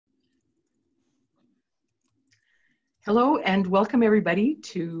Hello and welcome everybody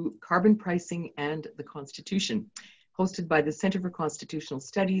to Carbon Pricing and the Constitution, hosted by the Centre for Constitutional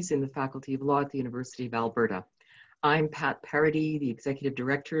Studies in the Faculty of Law at the University of Alberta. I'm Pat Parody, the Executive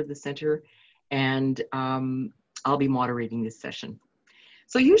Director of the Centre, and I'll be moderating this session.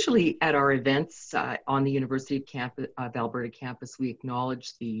 So usually at our events on the University of Alberta campus, we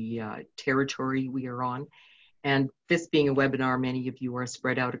acknowledge the territory we are on. And this being a webinar, many of you are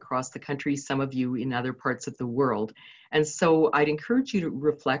spread out across the country, some of you in other parts of the world. And so I'd encourage you to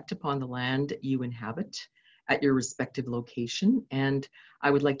reflect upon the land you inhabit at your respective location. And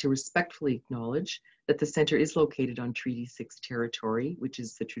I would like to respectfully acknowledge that the Centre is located on Treaty 6 territory, which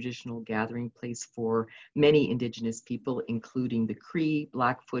is the traditional gathering place for many Indigenous people, including the Cree,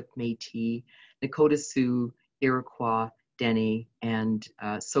 Blackfoot, Métis, Nakota Sioux, Iroquois, Dene, and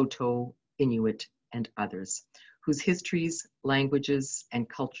Saulteaux, Inuit, and others, whose histories, languages, and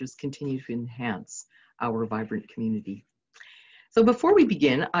cultures continue to enhance our vibrant community. So before we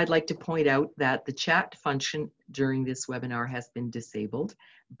begin, I'd like to point out that the chat function during this webinar has been disabled,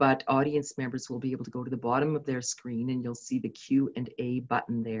 but audience members will be able to go to the bottom of their screen and you'll see the Q&A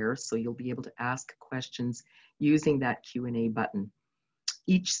button there, so you'll be able to ask questions using that Q&A button.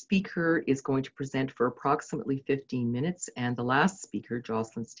 Each speaker is going to present for approximately 15 minutes, and the last speaker,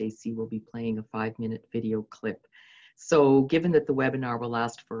 Jocelyn Stacey, will be playing a 5-minute video clip. So given that the webinar will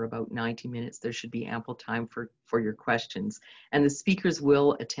last for about 90 minutes, there should be ample time for your questions. And the speakers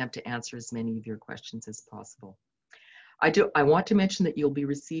will attempt to answer as many of your questions as possible. I want to mention that you'll be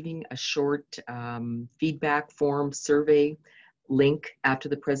receiving a short feedback form survey link after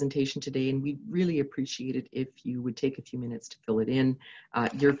the presentation today, and we'd really appreciate it if you would take a few minutes to fill it in.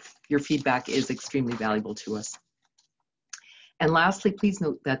 Your feedback is extremely valuable to us. And lastly, please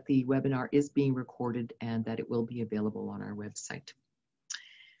note that the webinar is being recorded and that it will be available on our website.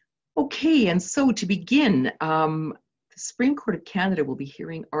 Okay, and so to begin, the Supreme Court of Canada will be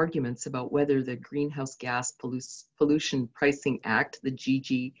hearing arguments about whether the Greenhouse Gas Pollution Pricing Act, the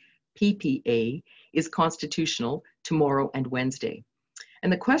GGPPA, is constitutional tomorrow and Wednesday.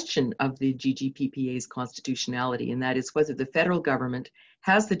 And the question of the GGPPA's constitutionality, and that is whether the federal government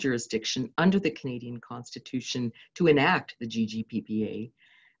has the jurisdiction under the Canadian Constitution to enact the GGPPA,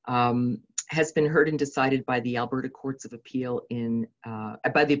 has been heard and decided by the Alberta Courts of Appeal in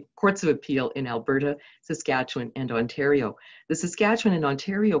Alberta, Saskatchewan, and Ontario. The Saskatchewan and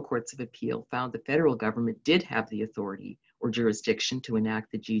Ontario Courts of Appeal found the federal government did have the authority or jurisdiction to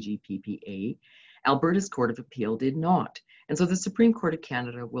enact the GGPPA. Alberta's Court of Appeal did not. And so the Supreme Court of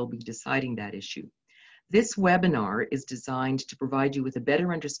Canada will be deciding that issue. This webinar is designed to provide you with a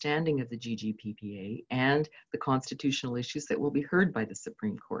better understanding of the GGPPA and the constitutional issues that will be heard by the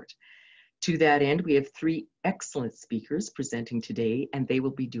Supreme Court. To that end, we have 3 excellent speakers presenting today, and they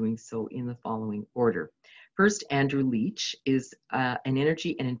will be doing so in the following order. First, Andrew Leach is an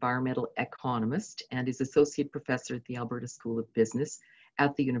energy and environmental economist and is associate professor at the Alberta School of Business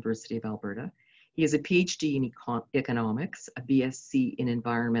at the University of Alberta. He has a PhD in economics, a BSc in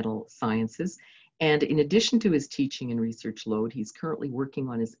environmental sciences, and in addition to his teaching and research load, he's currently working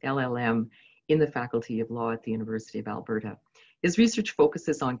on his LLM in the Faculty of Law at the University of Alberta. His research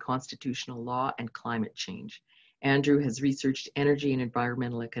focuses on constitutional law and climate change. Andrew has researched energy and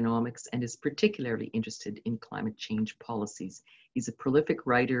environmental economics and is particularly interested in climate change policies. He's a prolific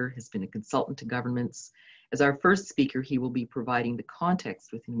writer, has been a consultant to governments. As our first speaker, he will be providing the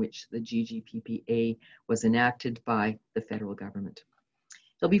context within which the GGPPA was enacted by the federal government.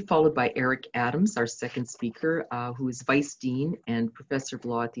 He'll be followed by Eric Adams, our second speaker, who is Vice Dean and Professor of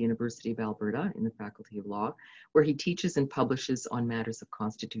Law at the University of Alberta in the Faculty of Law, where he teaches and publishes on matters of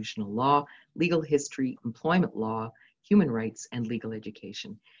constitutional law, legal history, employment law, human rights, and legal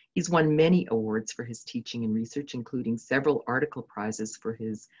education. He's won many awards for his teaching and research, including several article prizes for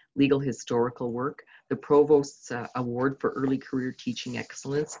his legal historical work, the Provost's Award for Early Career Teaching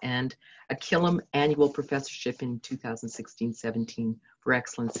Excellence, and a Killam Annual Professorship in 2016-17 for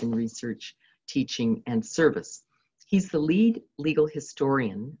excellence in research, teaching, and service. He's the lead legal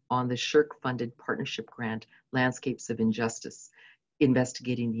historian on the Shirk-funded partnership grant, Landscapes of Injustice,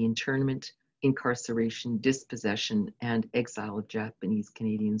 investigating the internment, incarceration, dispossession, and exile of Japanese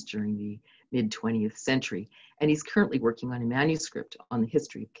Canadians during the mid-20th century. And he's currently working on a manuscript on the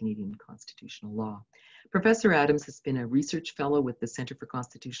history of Canadian constitutional law. Professor Adams has been a research fellow with the Centre for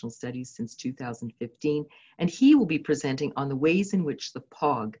Constitutional Studies since 2015, and he will be presenting on the ways in which the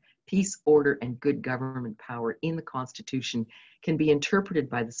POG, peace, order, and good government power in the Constitution, can be interpreted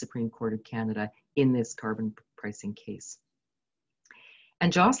by the Supreme Court of Canada in this carbon pricing case.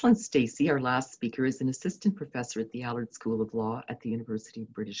 And Jocelyn Stacey, our last speaker, is an assistant professor at the Allard School of Law at the University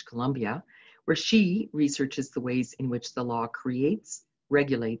of British Columbia, where she researches the ways in which the law creates,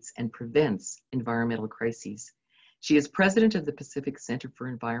 regulates, and prevents environmental crises. She is president of the Pacific Center for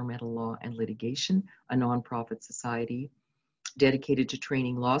Environmental Law and Litigation, a nonprofit society dedicated to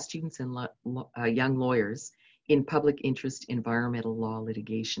training law students and young lawyers in public interest environmental law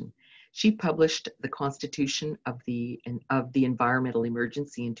litigation. She published The Constitution of the Environmental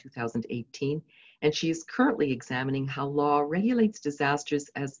Emergency in 2018, and she is currently examining how law regulates disasters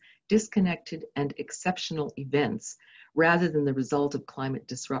as disconnected and exceptional events rather than the result of climate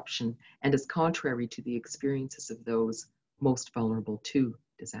disruption, and as contrary to the experiences of those most vulnerable to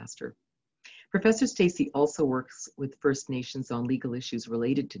disaster. Professor Stacey also works with First Nations on legal issues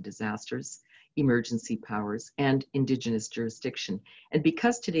related to disasters, emergency powers, and Indigenous jurisdiction. And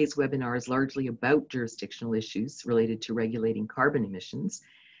because today's webinar is largely about jurisdictional issues related to regulating carbon emissions,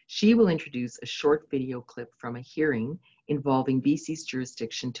 she will introduce a short video clip from a hearing involving BC's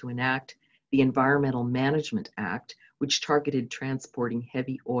jurisdiction to enact the Environmental Management Act, which targeted transporting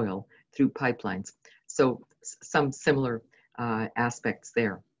heavy oil through pipelines. So some similar aspects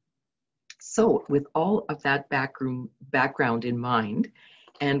there. So with all of that background in mind,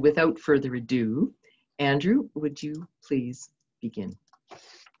 and without further ado, Andrew, would you please begin?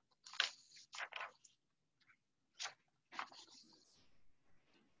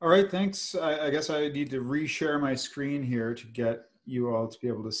 All right, thanks. I guess I need to reshare my screen here to get you all to be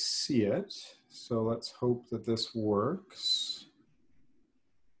able to see it. So let's hope that this works.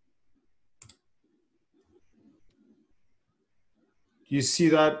 Do you see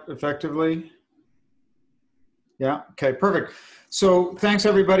that effectively? Yeah, okay, perfect. So thanks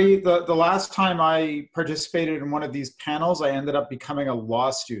everybody. The last time I participated in one of these panels, I ended up becoming a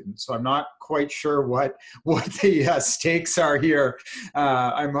law student. So I'm not quite sure what the stakes are here.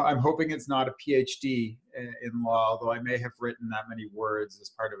 I'm hoping it's not a PhD in law, although I may have written that many words as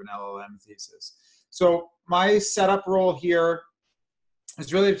part of an LLM thesis. So my setup role here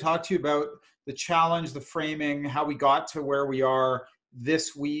is really to talk to you about the challenge, the framing, how we got to where we are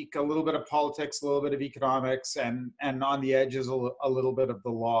this week, a little bit of politics, a little bit of economics, and on the edges, a little bit of the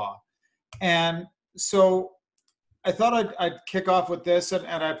law. And so I thought I'd kick off with this, and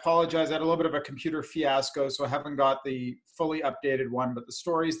I apologize, I had a little bit of a computer fiasco, so I haven't got the fully updated one, but the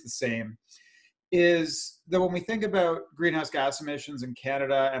story's the same, is that when we think about greenhouse gas emissions in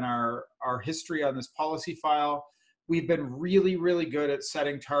Canada and our history on this policy file, we've been really, really good at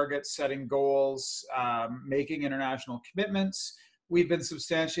setting targets, setting goals, making international commitments. We've been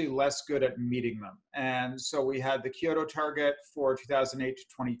substantially less good at meeting them. And so we had the Kyoto target for 2008 to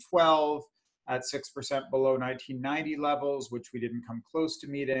 2012 at 6% below 1990 levels, which we didn't come close to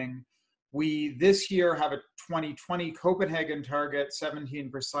meeting. We this year have a 2020 Copenhagen target,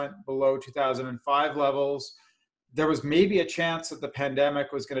 17% below 2005 levels. There was maybe a chance that the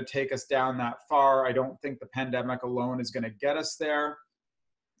pandemic was going to take us down that far. I don't think the pandemic alone is going to get us there.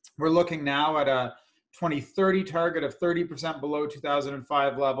 We're looking now at a 2030 target of 30% below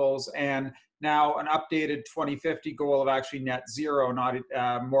 2005 levels, and now an updated 2050 goal of actually net zero, not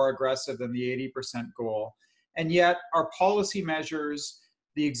more aggressive than the 80% goal. And yet our policy measures,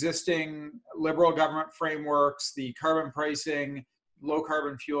 the existing Liberal government frameworks, the carbon pricing, low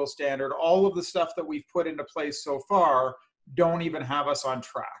carbon fuel standard, all of the stuff that we've put into place so far don't even have us on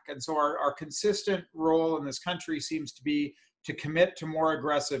track. And so our consistent role in this country seems to be to commit to more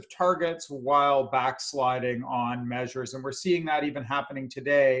aggressive targets while backsliding on measures. And we're seeing that even happening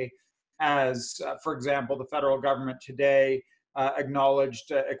today as, for example, the federal government today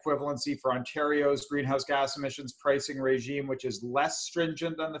acknowledged equivalency for Ontario's greenhouse gas emissions pricing regime, which is less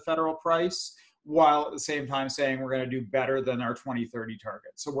stringent than the federal price, while at the same time saying we're going to do better than our 2030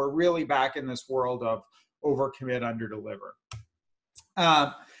 target. So we're really back in this world of overcommit, underdeliver.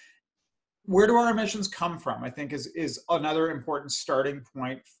 Where do our emissions come from, I think is another important starting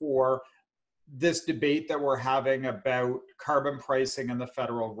point for this debate that we're having about carbon pricing and the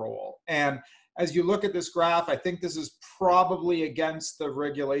federal role. And as you look at this graph, I think this is probably against the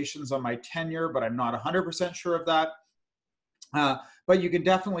regulations on my tenure, but I'm not 100% sure of that. But you can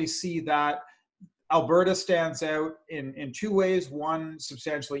definitely see that Alberta stands out in two ways. One,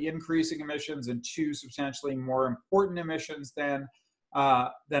 substantially increasing emissions, and two, substantially more important emissions than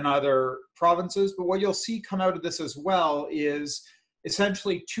other provinces. But what you'll see come out of this as well is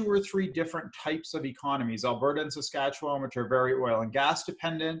essentially two or three different types of economies. Alberta and Saskatchewan, which are very oil and gas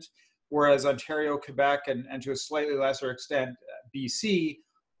dependent, whereas Ontario, Quebec, and to a slightly lesser extent, BC,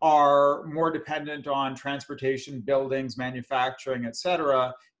 are more dependent on transportation, buildings, manufacturing, et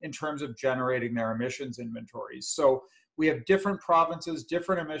cetera, in terms of generating their emissions inventories. So we have different provinces,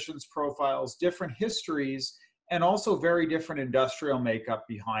 different emissions profiles, different histories, and also very different industrial makeup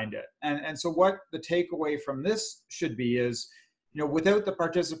behind it. And so what the takeaway from this should be is, without the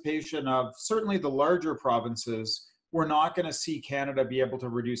participation of certainly the larger provinces, we're not going to see Canada be able to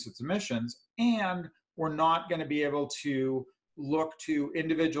reduce its emissions, and we're not going to be able to look to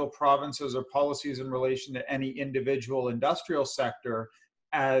individual provinces or policies in relation to any individual industrial sector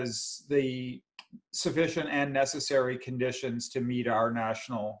as the sufficient and necessary conditions to meet our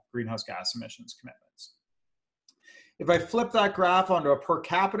national greenhouse gas emissions commitments. If I flip that graph onto a per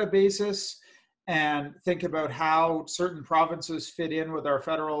capita basis and think about how certain provinces fit in with our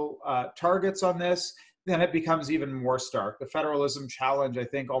federal targets on this, then it becomes even more stark. The federalism challenge, I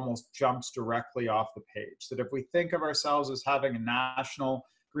think, almost jumps directly off the page. That if we think of ourselves as having a national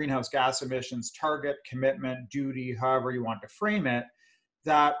greenhouse gas emissions target, commitment, duty, however you want to frame it,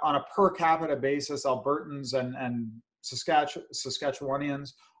 that on a per capita basis, Albertans and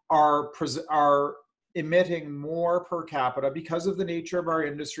Saskatchewanians are emitting more per capita because of the nature of our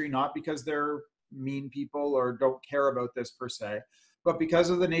industry, not because they're mean people or don't care about this per se, but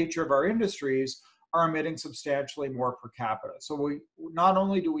because of the nature of our industries, are emitting substantially more per capita. So we not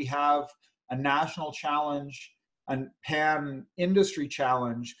only do we have a national challenge, a pan-industry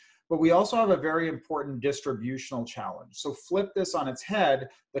challenge, but we also have a very important distributional challenge. So flip this on its head,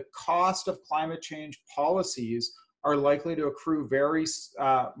 the cost of climate change policies are likely to accrue very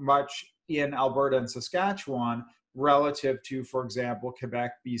much in Alberta and Saskatchewan relative to, for example,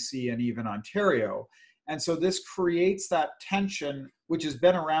 Quebec, BC, and even Ontario. And so this creates that tension, which has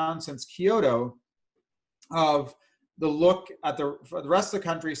been around since Kyoto, of the look at for the rest of the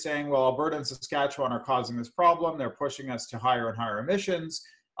country saying, well, Alberta and Saskatchewan are causing this problem. They're pushing us to higher and higher emissions.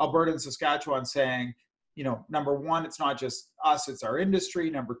 Alberta and Saskatchewan saying, number one, it's not just us, it's our industry.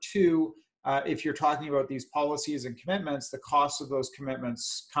 Number two, if you're talking about these policies and commitments, the cost of those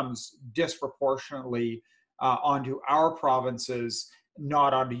commitments comes disproportionately onto our provinces,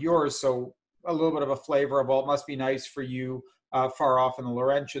 not onto yours. So a little bit of a flavor of, well, it must be nice for you far off in the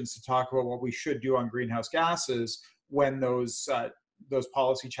Laurentians to talk about what we should do on greenhouse gases when those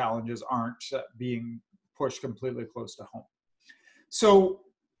policy challenges aren't being pushed completely close to home. So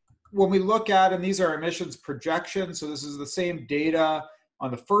when we look at, and these are emissions projections, so this is the same data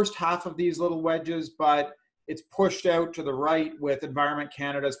on the first half of these little wedges, but it's pushed out to the right with Environment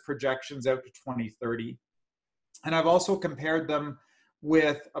Canada's projections out to 2030. And I've also compared them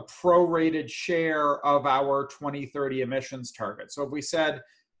with a prorated share of our 2030 emissions target. So if we said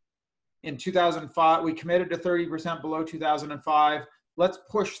in 2005, we committed to 30% below 2005, let's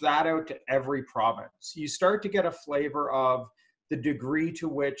push that out to every province. You start to get a flavor of the degree to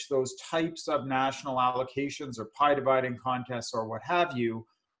which those types of national allocations or pie dividing contests or what have you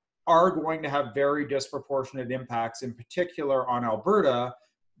are going to have very disproportionate impacts, in particular on Alberta.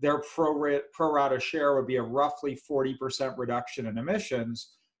 Their pro rata share would be a roughly 40% reduction in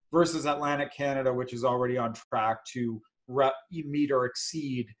emissions versus Atlantic Canada, which is already on track to meet or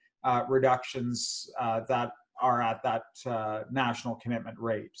exceed reductions that are at that national commitment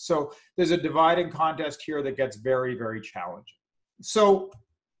rate. So there's a dividing contest here that gets very, very challenging. So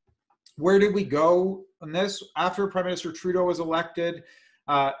where did we go on this? After Prime Minister Trudeau was elected,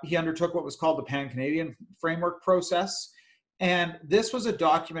 he undertook what was called the Pan-Canadian Framework process. And this was a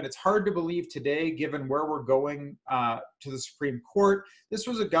document, it's hard to believe today, given where we're going to the Supreme Court. This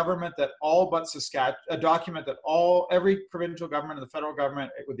was a government that a document that every provincial government and the federal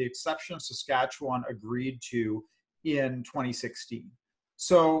government, with the exception of Saskatchewan, agreed to in 2016.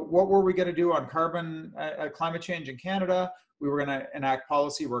 So what were we going to do on climate change in Canada? We were going to enact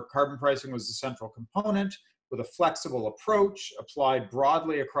policy where carbon pricing was the central component, with a flexible approach applied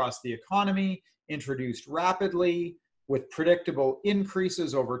broadly across the economy, introduced rapidly, with predictable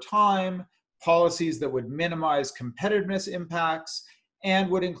increases over time, policies that would minimize competitiveness impacts, and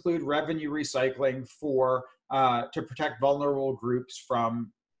would include revenue recycling to protect vulnerable groups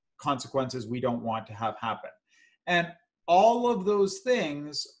from consequences we don't want to have happen. And all of those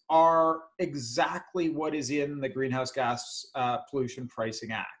things are exactly what is in the Greenhouse Gas Pollution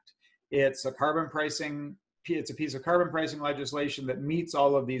Pricing Act. It's a piece of carbon pricing legislation that meets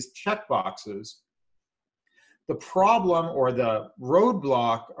all of these check boxes. The problem or the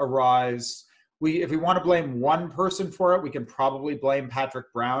roadblock arises, if we want to blame one person for it, we can probably blame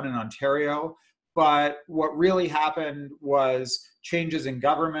Patrick Brown in Ontario. But what really happened was changes in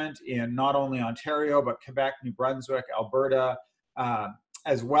government in not only Ontario, but Quebec, New Brunswick, Alberta,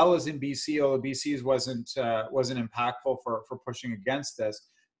 as well as in BC, although BC's wasn't impactful for pushing against this.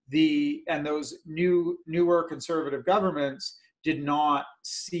 And those newer conservative governments did not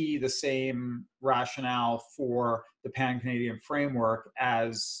see the same rationale for the Pan-Canadian framework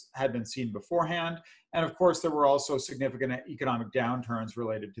as had been seen beforehand. And of course, there were also significant economic downturns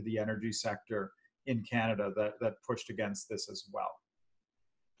related to the energy sector in Canada that pushed against this as well.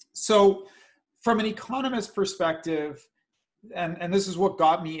 So from an economist perspective, and this is what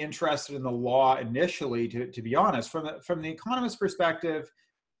got me interested in the law initially, to be honest, from the economist perspective,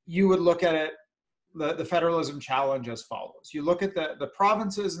 you would look at it, the federalism challenge as follows. You look at the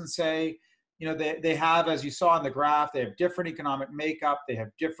provinces and say, you know, they have, as you saw in the graph, they have different economic makeup, they have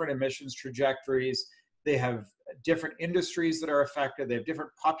different emissions trajectories, they have different industries that are affected, they have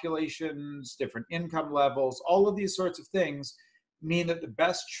different populations, different income levels. All of these sorts of things mean that the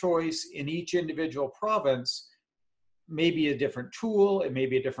best choice in each individual province may be a different tool, it may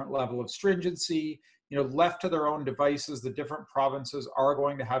be a different level of stringency. You know, left to their own devices, the different provinces are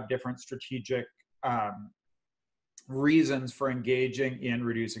going to have different strategic reasons for engaging in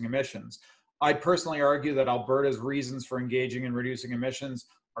reducing emissions. I'd personally argue that Alberta's reasons for engaging in reducing emissions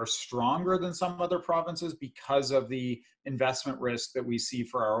are stronger than some other provinces because of the investment risk that we see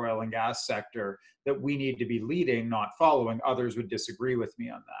for our oil and gas sector that we need to be leading, not following. Others would disagree with me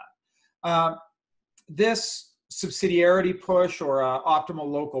on that. This subsidiarity push or optimal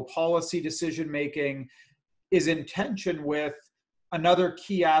local policy decision-making is in tension with another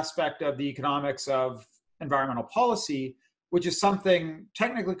key aspect of the economics of environmental policy, which is something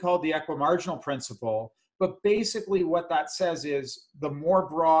technically called the equimarginal principle. But basically what that says is the more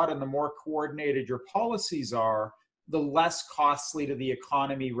broad and the more coordinated your policies are, the less costly to the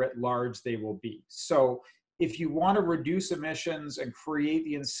economy writ large they will be. So if you want to reduce emissions and create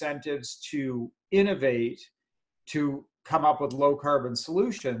the incentives to innovate, to come up with low carbon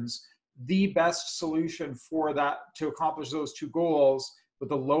solutions, the best solution for that, to accomplish those two goals with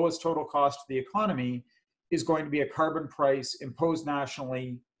the lowest total cost to the economy, is going to be a carbon price imposed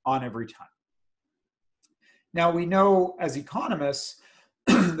nationally on every ton. Now, we know as economists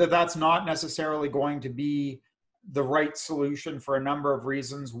that that's not necessarily going to be the right solution for a number of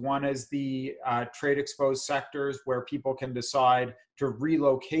reasons. One is the trade exposed sectors where people can decide to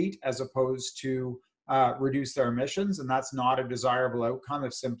relocate as opposed to reduce their emissions, and that's not a desirable outcome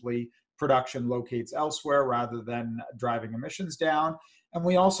if simply production locates elsewhere rather than driving emissions down. And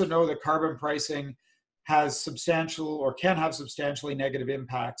we also know that carbon pricing has substantial or can have substantially negative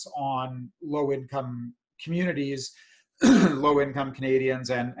impacts on low-income communities, low-income Canadians,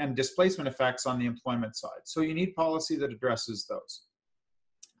 and displacement effects on the employment side. So you need policy that addresses those.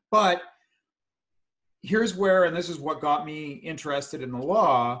 But here's where, and this is what got me interested in the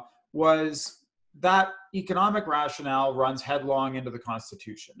law, was that economic rationale runs headlong into the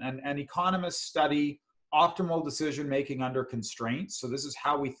Constitution. And economists study optimal decision-making under constraints. So this is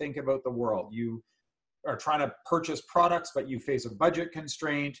how we think about the world. You are trying to purchase products, but you face a budget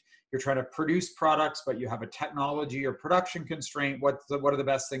constraint. You're trying to produce products, but you have a technology or production constraint. What are the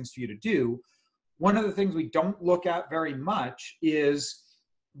best things for you to do? One of the things we don't look at very much is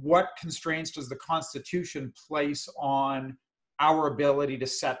what constraints does the Constitution place on our ability to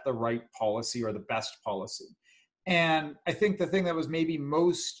set the right policy or the best policy. And I think the thing that was maybe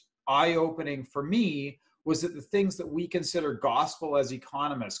most eye-opening for me was that the things that we consider gospel as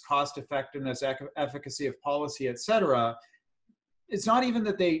economists, cost effectiveness, efficacy of policy, et cetera, it's not even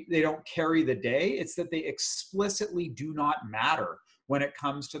that they don't carry the day, it's that they explicitly do not matter when it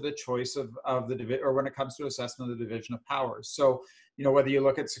comes to the choice of the, or when it comes to assessment of the division of powers. So, you know, whether you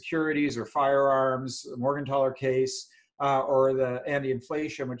look at securities or firearms, the Morgentaler case, or the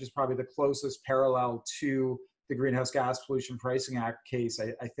anti-inflation, which is probably the closest parallel to the Greenhouse Gas Pollution Pricing Act case,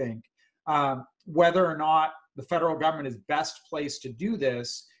 I think. Whether or not the federal government is best placed to do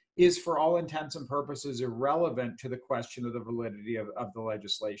this is, for all intents and purposes, irrelevant to the question of the validity of the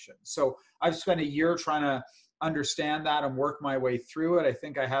legislation. So I've spent a year trying to understand that and work my way through it. I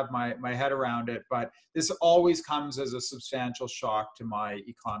think I have my head around it, but this always comes as a substantial shock to my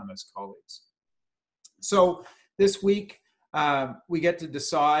economist colleagues. So this week, we get to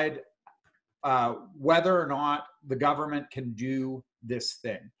decide whether or not the government can do this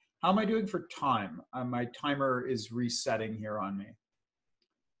thing. How am I doing for time? My timer is resetting here on me.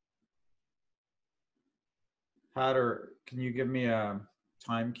 Pat, or can you give me a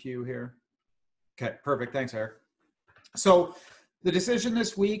time cue here? Okay, perfect. Thanks, Eric. So the decision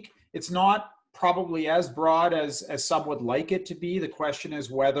this week, it's not probably as broad as some would like it to be. The question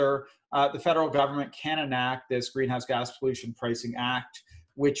is whether the federal government can enact this Greenhouse Gas Pollution Pricing Act,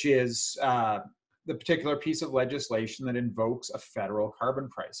 which is the particular piece of legislation that invokes a federal carbon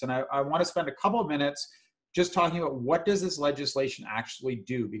price. And I want to spend a couple of minutes just talking about what does this legislation actually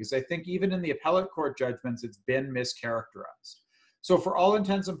do, because I think even in the appellate court judgments, it's been mischaracterized. So for all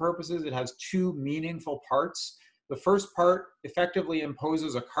intents and purposes, it has two meaningful parts. The first part effectively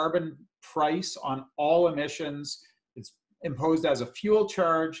imposes a carbon price on all emissions. It's imposed as a fuel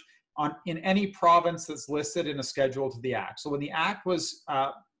charge in any province that's listed in a schedule to the Act. So when the Act was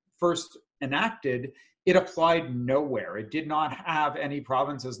first enacted, it applied nowhere. It did not have any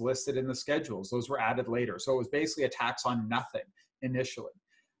provinces listed in the schedules. Those were added later. So it was basically a tax on nothing initially.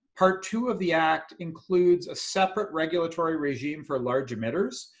 Part 2 of the Act includes a separate regulatory regime for large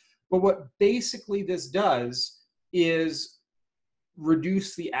emitters. But what basically this does is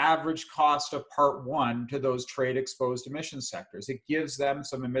reduce the average cost of Part 1 to those trade-exposed emission sectors. It gives them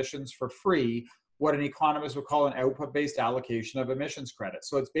some emissions for free, what an economist would call an output-based allocation of emissions credits.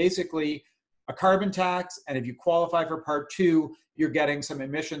 So it's basically a carbon tax, and if you qualify for Part 2, you're getting some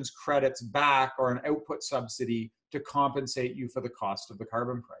emissions credits back or an output subsidy to compensate you for the cost of the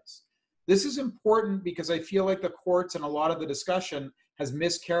carbon price. This is important because I feel like the courts and a lot of the discussion has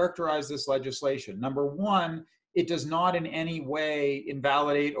mischaracterized this legislation. Number one, it does not in any way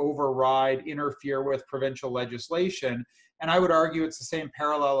invalidate, override, interfere with provincial legislation. And I would argue it's the same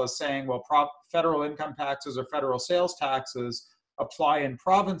parallel as saying, well, federal income taxes or federal sales taxes apply in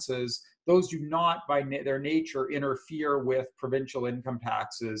provinces. Those do not, by their nature, interfere with provincial income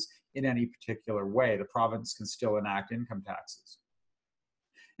taxes in any particular way. The province can still enact income taxes.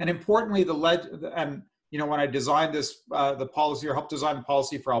 And importantly, when I designed this, the policy, or helped design the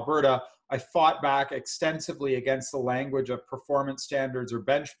policy for Alberta, I fought back extensively against the language of performance standards or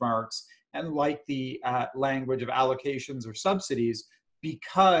benchmarks, and like the language of allocations or subsidies,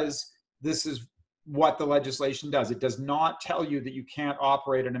 because this is what the legislation does. It does not tell you that you can't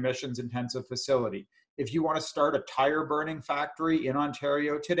operate an emissions-intensive facility. If you want to start a tire burning factory in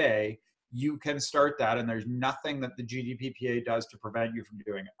Ontario today, you can start that, and there's nothing that the GGPPA does to prevent you from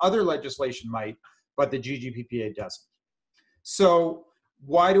doing it. Other legislation might, but the GGPPA doesn't. So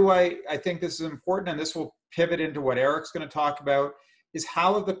why do I think this is important, and this will pivot into what Eric's going to talk about, is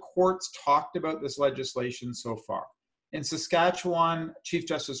how have the courts talked about this legislation so far? In Saskatchewan, Chief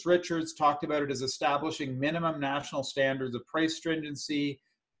Justice Richards talked about it as establishing minimum national standards of price stringency.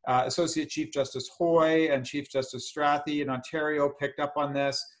 Associate Chief Justice Hoy and Chief Justice Strathy in Ontario picked up on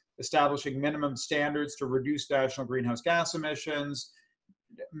this, establishing minimum standards to reduce national greenhouse gas emissions,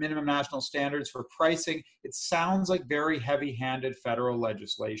 minimum national standards for pricing. It sounds like very heavy-handed federal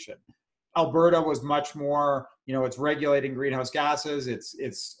legislation. Alberta was much more, it's regulating greenhouse gases,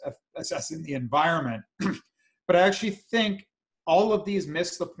 it's assessing the environment. But I actually think all of these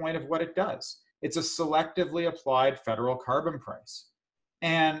miss the point of what it does. It's a selectively applied federal carbon price.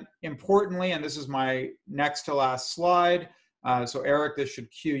 And importantly, and this is my next to last slide, so Eric, this should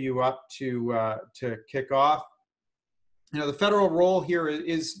cue you up to kick off. The federal role here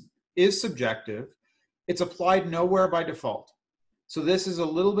is subjective. It's applied nowhere by default. So this is a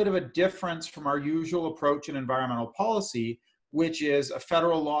little bit of a difference from our usual approach in environmental policy, which is a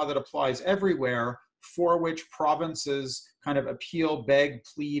federal law that applies everywhere, for which provinces kind of appeal, beg,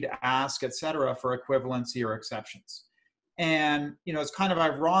 plead, ask, et cetera, for equivalency or exceptions. And it's kind of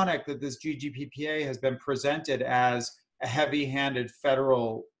ironic that this GGPPA has been presented as a heavy-handed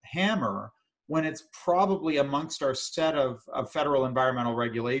federal hammer, when it's probably amongst our set of federal environmental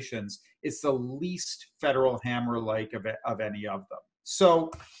regulations, it's the least federal hammer-like of any of them.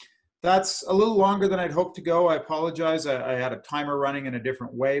 So that's a little longer than I'd hoped to go. I apologize. I had a timer running in a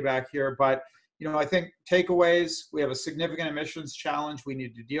different way back here. But I think takeaways, we have a significant emissions challenge. We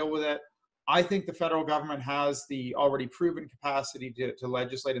need to deal with it. I think the federal government has the already proven capacity to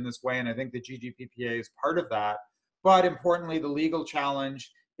legislate in this way, and I think the GGPPA is part of that. But importantly, the legal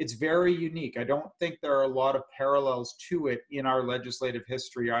challenge, it's very unique. I don't think there are a lot of parallels to it in our legislative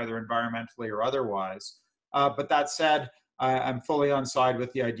history, either environmentally or otherwise. But that said, I'm fully on side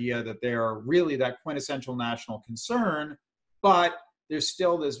with the idea that they are really that quintessential national concern, but there's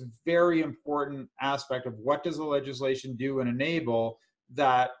still this very important aspect of what does the legislation do and enable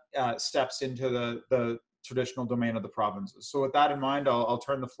that steps into the traditional domain of the provinces. So with that in mind, I'll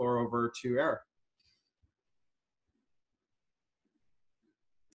turn the floor over to Eric.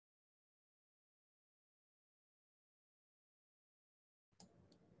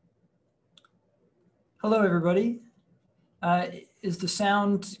 Hello, everybody. Is the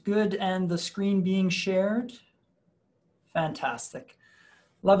sound good and the screen being shared? Fantastic.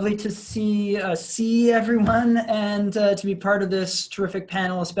 Lovely to see everyone and to be part of this terrific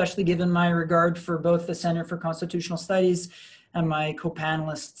panel, especially given my regard for both the Center for Constitutional Studies and my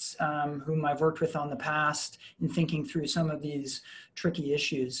co-panelists whom I've worked with on the past in thinking through some of these tricky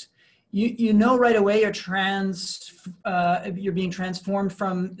issues. You know right away you're being transformed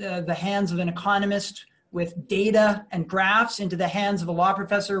from the hands of an economist with data and graphs into the hands of a law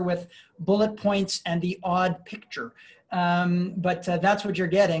professor with bullet points and the odd picture. But that's what you're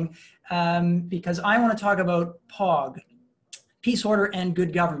getting, because I want to talk about POG, peace, order, and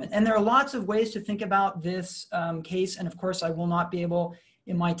good government. And there are lots of ways to think about this case. And of course, I will not be able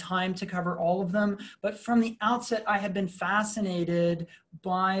in my time to cover all of them. But from the outset, I have been fascinated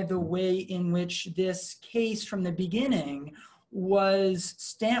by the way in which this case from the beginning was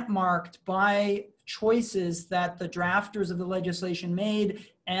stamp marked by choices that the drafters of the legislation made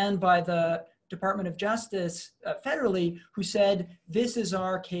and by the Department of Justice federally, who said, this is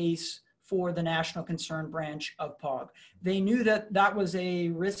our case for the national concern branch of POG. They knew that that was a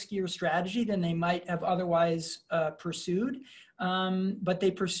riskier strategy than they might have otherwise pursued, but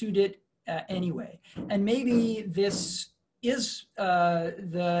they pursued it anyway. And maybe this is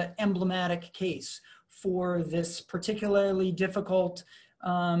the emblematic case for this particularly difficult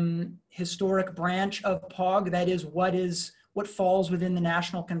historic branch of POG. That is what falls within the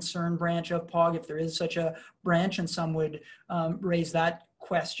national concern branch of POG, if there is such a branch, and some would raise that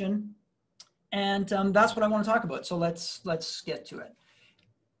question. And that's what I want to talk about. So let's get to it.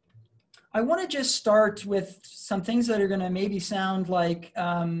 I want to just start with some things that are going to maybe sound like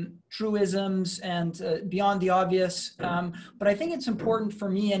truisms and beyond the obvious, but I think it's important for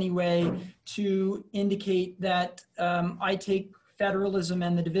me anyway to indicate that I take federalism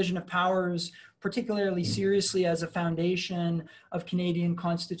and the division of powers particularly seriously as a foundation of Canadian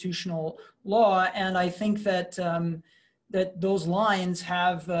constitutional law, and I think that that those lines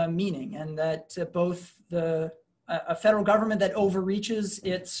have meaning, and that both a federal government that overreaches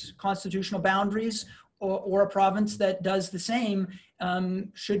its constitutional boundaries or a province that does the same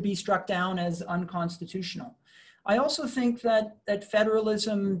should be struck down as unconstitutional. I also think that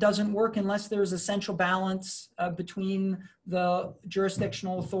federalism doesn't work unless there's essential balance between the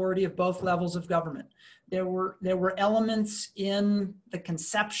jurisdictional authority of both levels of government. There were elements in the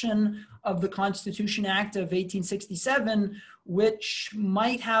conception of the Constitution Act of 1867 which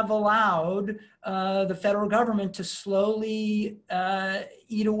might have allowed the federal government to slowly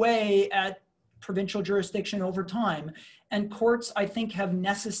eat away at provincial jurisdiction over time. And courts, I think, have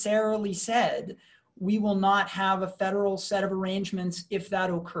necessarily said, we will not have a federal set of arrangements if that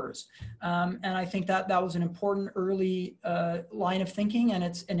occurs. And I think that was an important early line of thinking, and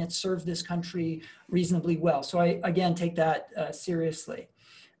it served this country reasonably well. So I, again, take that seriously.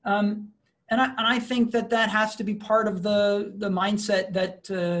 And I think that has to be part of the mindset that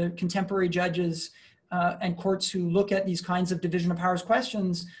contemporary judges and courts who look at these kinds of division of powers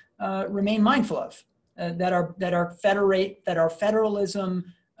questions remain mindful of, that our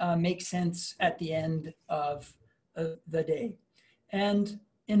federalism makes sense at the end of the day. And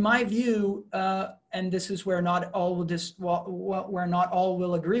in my view, and this is where not all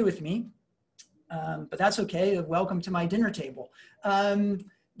will agree with me, but that's okay. Welcome to my dinner table.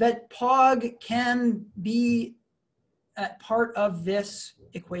 That POG can be part of this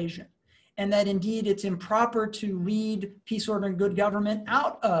equation, and that indeed it's improper to read peace, order, and good government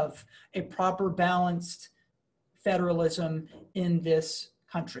out of a proper balanced federalism in this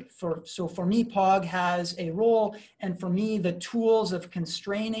country. So for me, POG has a role, and for me, the tools of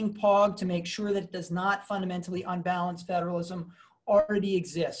constraining POG to make sure that it does not fundamentally unbalance federalism already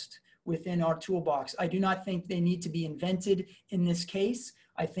exist within our toolbox. I do not think they need to be invented in this case.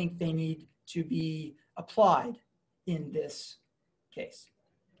 I think they need to be applied in this case.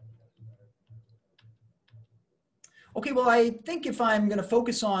 Okay, well, I think if I'm going to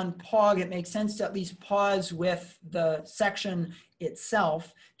focus on POG, it makes sense to at least pause with the section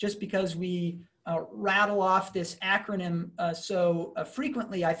itself, just because we rattle off this acronym so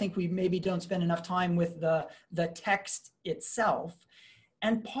frequently. I think we maybe don't spend enough time with the text itself.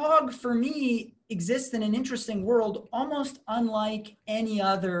 And POG, for me, exists in an interesting world, almost unlike any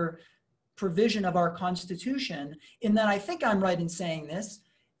other provision of our Constitution, in that I think I'm right in saying this.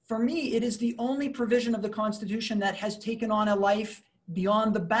 For me, it is the only provision of the Constitution that has taken on a life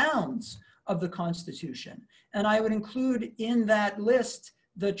beyond the bounds of the Constitution. And I would include in that list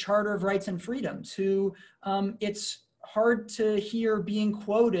the Charter of Rights and Freedoms, who it's hard to hear being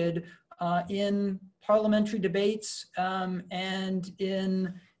quoted in parliamentary debates and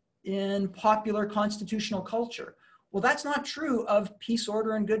in popular constitutional culture. Well, that's not true of peace,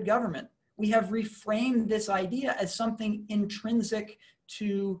 order, and good government. We have reframed this idea as something intrinsic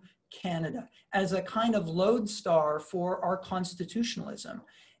to Canada, as a kind of lodestar for our constitutionalism.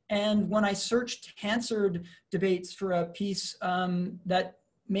 And when I searched Hansard debates for a piece that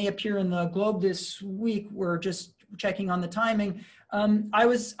may appear in the Globe this week, we're just checking on the timing, I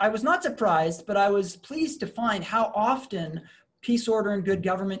was not surprised, but I was pleased to find how often peace, order, and good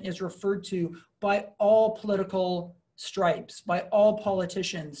government is referred to by all political stripes, by all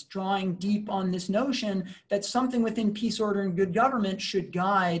politicians, drawing deep on this notion that something within peace, order, and good government should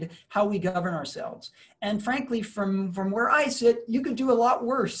guide how we govern ourselves. And frankly, from where I sit, you could do a lot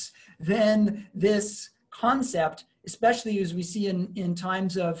worse than this concept, especially as we see in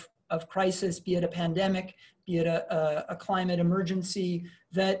times of crisis, be it a pandemic, be it a climate emergency,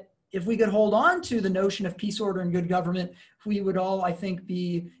 that if we could hold on to the notion of peace, order, and good government, we would all, I think,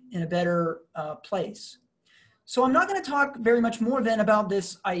 be in a better place. So I'm not going to talk very much more then about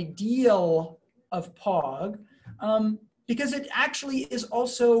this ideal of POG, because it actually is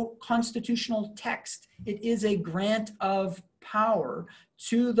also constitutional text. It is a grant of power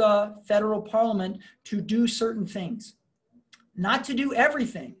to the federal parliament to do certain things, not to do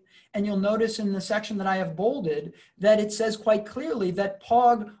everything. And you'll notice in the section that I have bolded that it says quite clearly that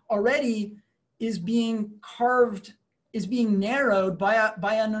POG already is being carved, is being narrowed by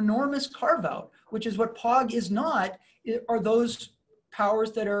an enormous carve out, which is what POG is not, are those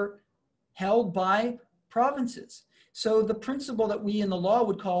powers that are held by provinces. So the principle that we in the law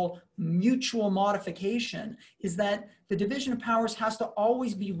would call mutual modification is that the division of powers has to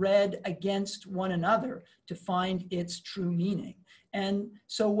always be read against one another to find its true meaning. And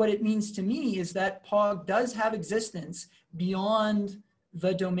so what it means to me is that POG does have existence beyond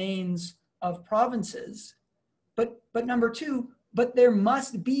the domains of provinces. But number two, but there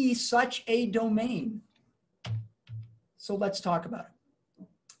must be such a domain. So let's talk about it.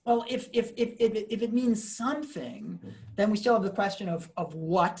 Well, if it means something, then we still have the question of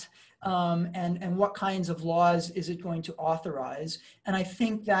what and what kinds of laws is it going to authorize. And I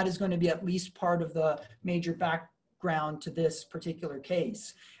think that is going to be at least part of the major background to this particular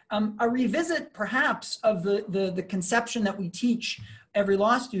case. A revisit perhaps of the conception that we teach every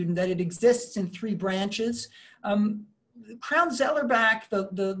law student, that it exists in three branches. Crown-Zellerbach,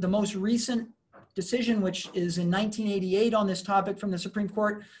 the most recent decision, which is in 1988 on this topic from the Supreme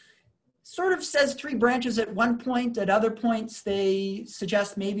Court, sort of says three branches at one point. At other points, they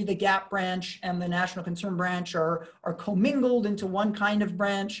suggest maybe the GAP branch and the national concern branch are commingled into one kind of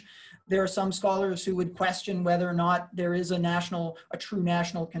branch. There are some scholars who would question whether or not there is a true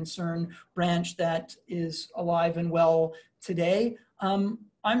national concern branch that is alive and well today. I'm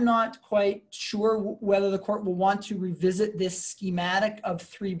not quite sure whether the court will want to revisit this schematic of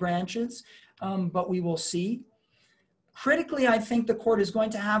three branches, but we will see. Critically, I think the court is going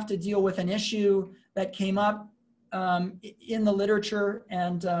to have to deal with an issue that came up in the literature,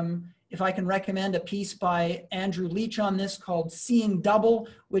 and if I can recommend a piece by Andrew Leach on this called Seeing Double,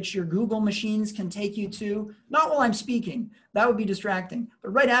 which your Google machines can take you to, not while I'm speaking, that would be distracting, but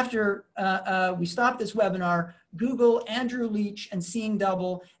right after we stop this webinar, Google Andrew Leach and Seeing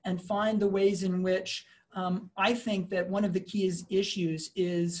Double and find the ways in which I think that one of the key issues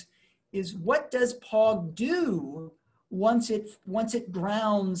is what does POG do once it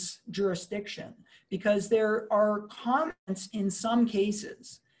grounds jurisdiction? Because there are comments in some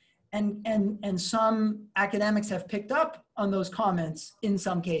cases, and some academics have picked up on those comments in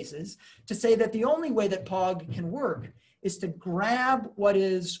some cases to say that the only way that POG can work is to grab what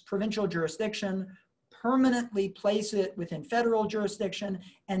is provincial jurisdiction, permanently place it within federal jurisdiction,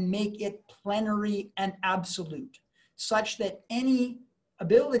 and make it plenary and absolute, such that any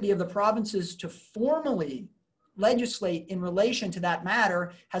ability of the provinces to formally legislate in relation to that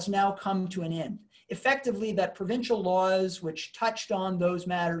matter has now come to an end. Effectively, that provincial laws which touched on those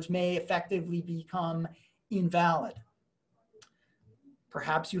matters may effectively become invalid.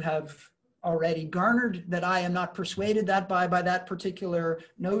 Perhaps you have already garnered that I am not persuaded that by that particular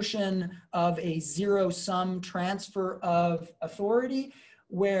notion of a zero-sum transfer of authority,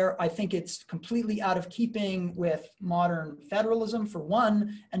 where I think it's completely out of keeping with modern federalism, for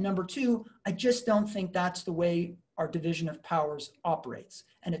one, and number two, I just don't think that's the way our division of powers operates.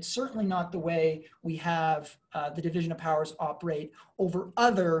 And it's certainly not the way we have the division of powers operate over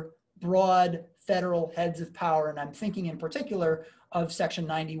other broad federal heads of power. And I'm thinking in particular of Section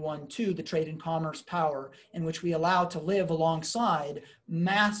 91(2), the trade and commerce power, in which we allow to live alongside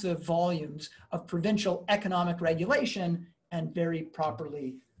massive volumes of provincial economic regulation, and very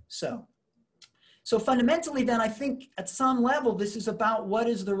properly so. So fundamentally then, I think at some level, this is about what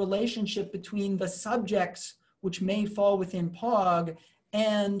is the relationship between the subjects which may fall within POG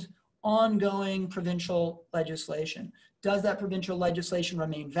and ongoing provincial legislation. Does that provincial legislation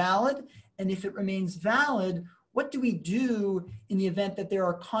remain valid? And if it remains valid, what do we do in the event that there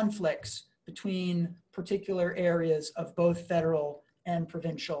are conflicts between particular areas of both federal and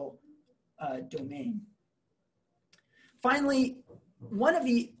provincial domain? Finally, one of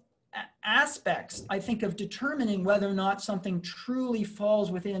the aspects, I think, of determining whether or not something truly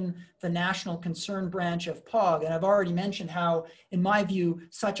falls within the national concern branch of POG. And I've already mentioned how, in my view,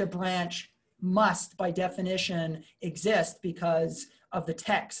 such a branch must, by definition, exist because of the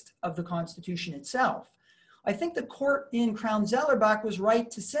text of the Constitution itself. I think the court in Crown-Zellerbach was right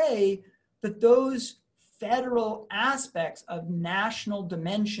to say that those federal aspects of national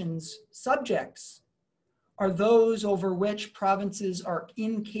dimensions subjects are those over which provinces are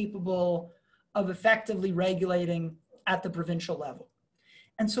incapable of effectively regulating at the provincial level.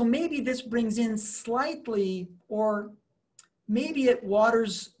 And so maybe this brings in slightly, or maybe it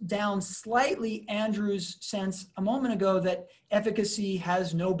waters down slightly Andrew's sense a moment ago that efficacy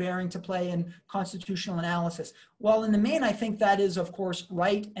has no bearing to play in constitutional analysis. While in the main, I think that is, of course,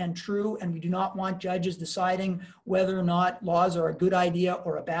 right and true, and we do not want judges deciding whether or not laws are a good idea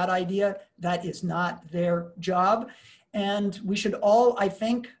or a bad idea. That is not their job. And we should all, I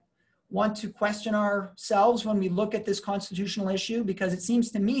think, want to question ourselves when we look at this constitutional issue, because it seems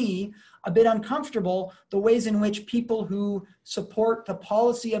to me a bit uncomfortable the ways in which people who support the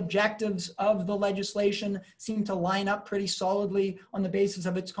policy objectives of the legislation seem to line up pretty solidly on the basis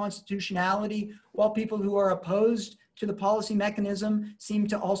of its constitutionality, while people who are opposed to the policy mechanism seem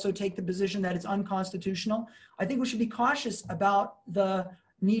to also take the position that it's unconstitutional. I think we should be cautious about the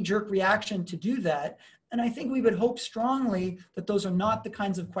knee-jerk reaction to do that. And I think we would hope strongly that those are not the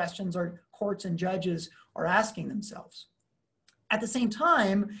kinds of questions our courts and judges are asking themselves. At the same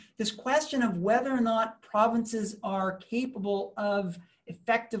time, this question of whether or not provinces are capable of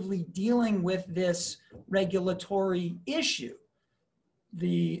effectively dealing with this regulatory issue,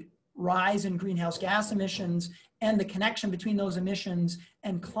 the rise in greenhouse gas emissions and the connection between those emissions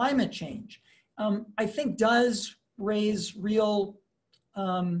and climate change, I think does raise real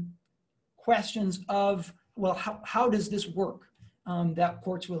questions of, well, how does this work that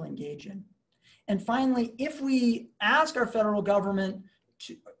courts will engage in? And finally, if we ask our federal government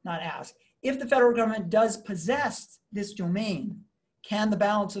to, not ask, if the federal government does possess this domain, can the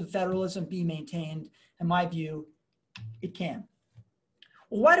balance of federalism be maintained? In my view, it can.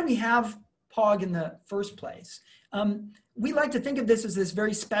 Well, why do we have POG in the first place? We like to think of this as this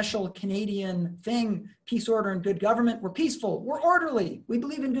very special Canadian thing, peace, order, and good government. We're peaceful, we're orderly, we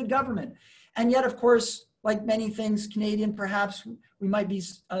believe in good government. And yet, of course, like many things Canadian, perhaps we might be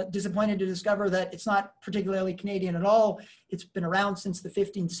disappointed to discover that it's not particularly Canadian at all. It's been around since the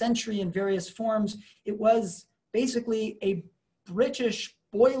 15th century in various forms. It was basically a British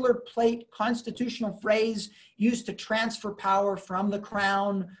boilerplate constitutional phrase used to transfer power from the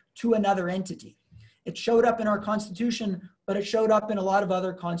crown to another entity. It showed up in our Constitution, but it showed up in a lot of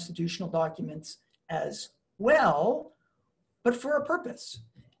other constitutional documents as well, but for a purpose.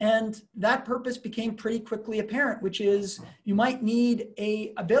 And that purpose became pretty quickly apparent, which is you might need an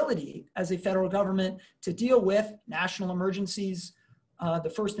ability as a federal government to deal with national emergencies. The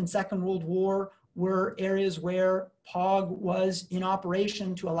First and Second World War were areas where POG was in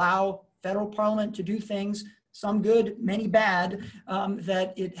operation to allow federal parliament to do things, some good, many bad,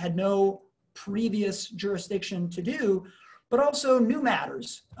 that it had no previous jurisdiction to do, but also new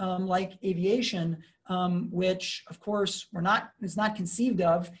matters like aviation, which of course is not conceived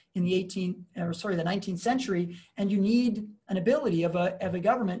of in the 19th century, and you need an ability of a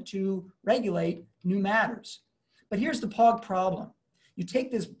government to regulate new matters. But here's the POG problem. You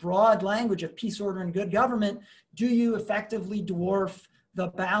take this broad language of peace, order, and good government, do you effectively dwarf the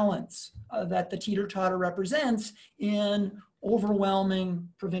balance that the teeter-totter represents in overwhelming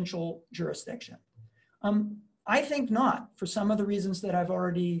provincial jurisdiction? I think not, for some of the reasons that I've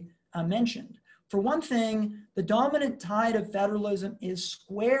already mentioned. For one thing, the dominant tide of federalism is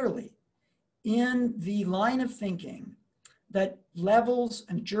squarely in the line of thinking that levels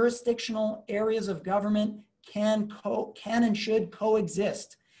and jurisdictional areas of government can and should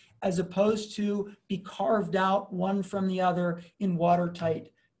coexist, as opposed to be carved out one from the other in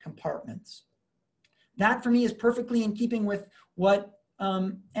watertight compartments. That, for me, is perfectly in keeping with what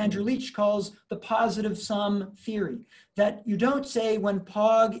Andrew Leach calls the positive sum theory, that you don't say when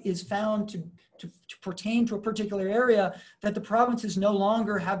POG is found to pertain to a particular area that the provinces no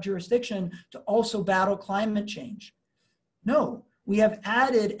longer have jurisdiction to also battle climate change. No, we have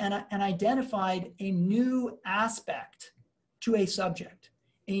added and identified a new aspect to a subject.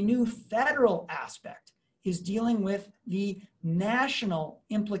 A new federal aspect is dealing with the national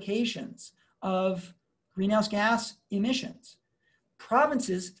implications of greenhouse gas emissions.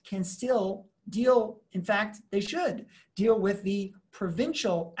 Provinces can still deal, in fact, they should deal with the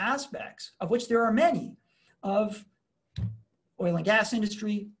provincial aspects, of which there are many, of oil and gas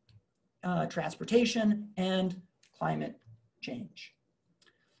industry, transportation, and climate change.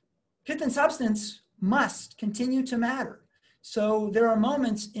 pith and substance must continue to matter. So there are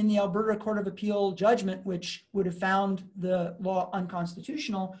moments in the Alberta Court of Appeal judgment which would have found the law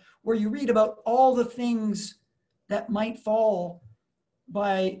unconstitutional, where you read about all the things that might fall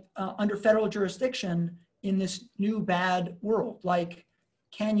by under federal jurisdiction in this new bad world, like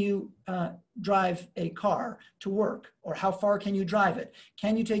can you drive a car to work, or how far can you drive it?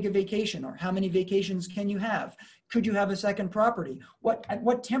 Can you take a vacation, or how many vacations can you have? Could you have a second property? At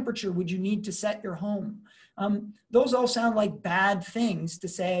what temperature would you need to set your home? Those all sound like bad things to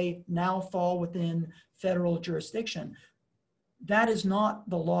say now fall within federal jurisdiction. That is not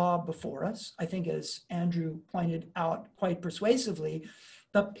the law before us. I think, as Andrew pointed out quite persuasively,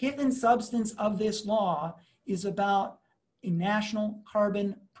 the pith and substance of this law is about a national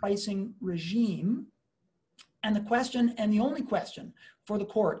carbon pricing regime. And the question, and the only question for the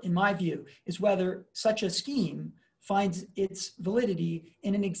court, in my view, is whether such a scheme finds its validity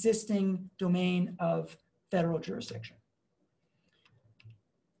in an existing domain of federal jurisdiction.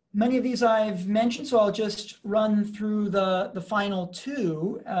 Many of these I've mentioned, so I'll just run through the final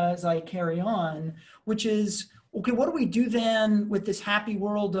two as I carry on, which is, okay, what do we do then with this happy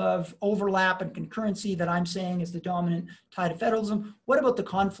world of overlap and concurrency that I'm saying is the dominant tide of federalism? What about the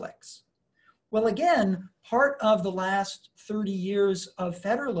conflicts? Well, again, part of the last 30 years of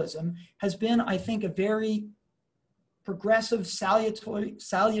federalism has been, I think, a very progressive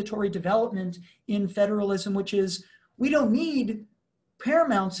salutary development in federalism, which is we don't need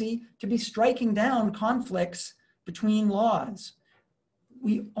paramountcy to be striking down conflicts between laws.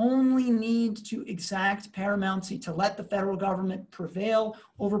 We only need to exact paramountcy to let the federal government prevail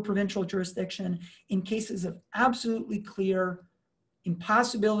over provincial jurisdiction in cases of absolutely clear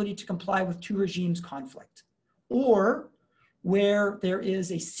impossibility to comply with two regimes conflict, or where there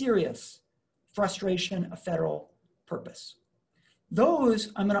is a serious frustration of federal purpose.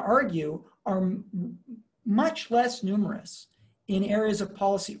 Those, I'm going to argue, are much less numerous in areas of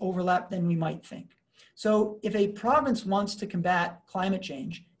policy overlap than we might think. So if a province wants to combat climate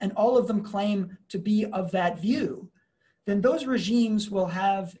change, and all of them claim to be of that view, then those regimes will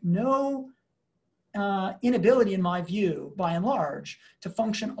have no inability, in my view, by and large, to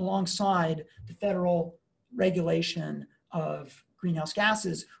function alongside the federal regulation of greenhouse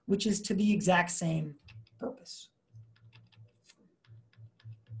gases, which is to the exact same purpose.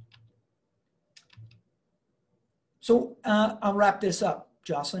 So I'll wrap this up,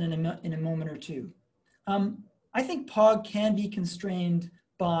 Jocelyn, in a moment or two. I think POG can be constrained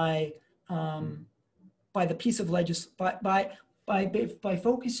by the piece of by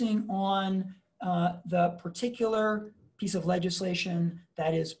focusing on the particular piece of legislation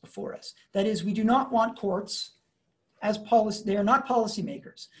that is before us. That is, we do not want courts as policy. They are not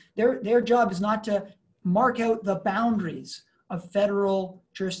policymakers. Their job is not to mark out the boundaries of federal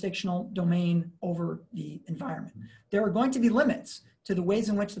jurisdictional domain over the environment. There are going to be limits to the ways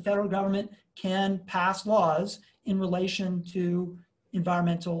in which the federal government can pass laws in relation to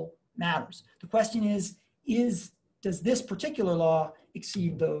environmental matters. The question is does this particular law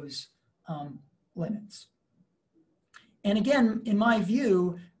exceed those limits? And again, in my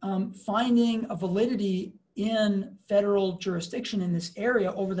view, finding a validity in federal jurisdiction in this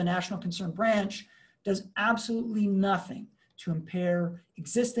area over the national concern branch does absolutely nothing to impair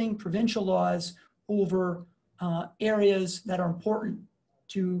existing provincial laws over areas that are important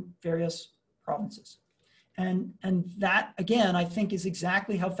to various provinces. And that, again, I think is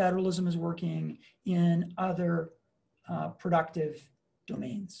exactly how federalism is working in other productive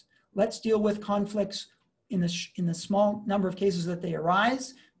domains. Let's deal with conflicts in the small number of cases that they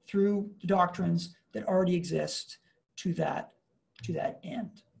arise through the doctrines that already exist to that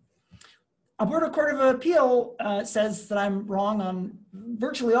end. Alberta Court of Appeal says that I'm wrong on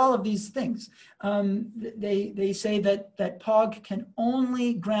virtually all of these things. They say that POG can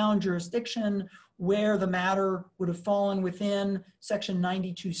only ground jurisdiction where the matter would have fallen within section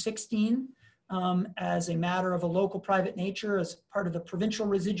 9216 as a matter of a local private nature as part of the provincial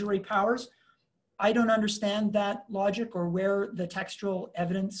residuary powers. I don't understand that logic or where the textual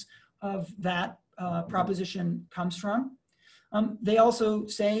evidence of that proposition comes from. They also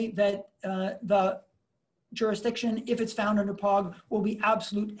say that the jurisdiction, if it's found under POG, will be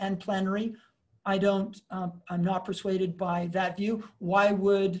absolute and plenary. I'm not persuaded by that view. Why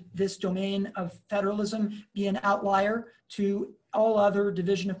would this domain of federalism be an outlier to all other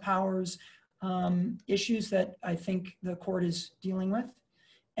division of powers issues that I think the court is dealing with?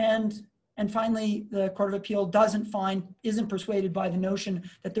 And finally, the Court of Appeal isn't persuaded by the notion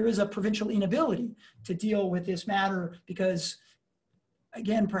that there is a provincial inability to deal with this matter because,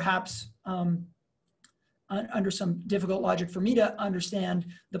 again, perhaps under some difficult logic for me to understand,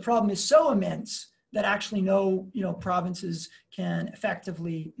 the problem is so immense that actually no, provinces can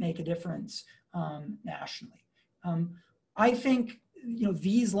effectively make a difference nationally. I think,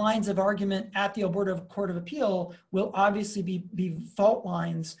 these lines of argument at the Alberta Court of Appeal will obviously be fault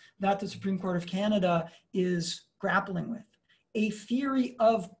lines that the Supreme Court of Canada is grappling with. A theory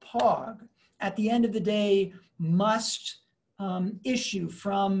of POG, at the end of the day, must issue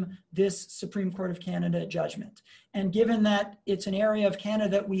from this Supreme Court of Canada judgment. And given that it's an area of Canada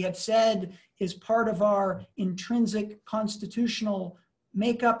that we have said is part of our intrinsic constitutional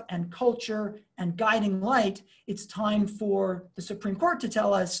makeup and culture and guiding light, it's time for the Supreme Court to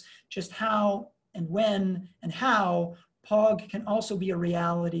tell us just how and when and how POG can also be a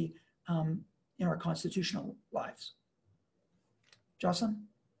reality in our constitutional lives. Jocelyn?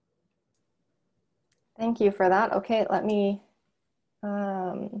 Thank you for that. Okay, let me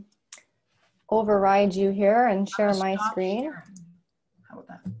override you here and share my screen. Sharing. How about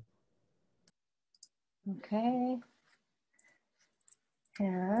that? Okay.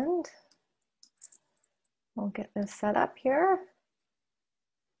 And we'll get this set up here.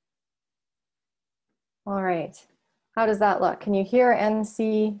 All right. How does that look? Can you hear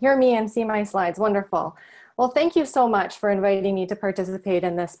me and see my slides? Wonderful. Well, thank you so much for inviting me to participate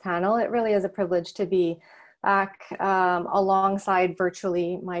in this panel. It really is a privilege to be back alongside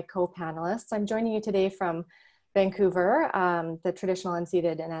virtually my co-panelists. I'm joining you today from Vancouver, the traditional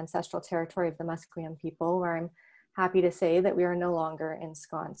unceded and ancestral territory of the Musqueam people, where I'm happy to say that we are no longer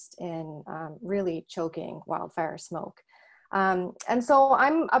ensconced in really choking wildfire smoke. And so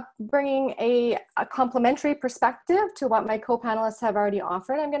I'm bringing a complementary perspective to what my co-panelists have already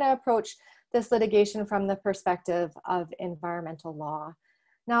offered. I'm going to approach this litigation from the perspective of environmental law.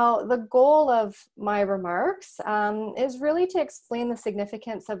 Now, the goal of my remarks is really to explain the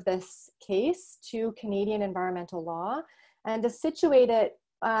significance of this case to Canadian environmental law and to situate it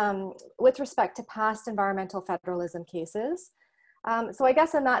with respect to past environmental federalism cases. So I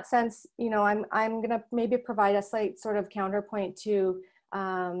guess in that sense, I'm going to maybe provide a slight sort of counterpoint to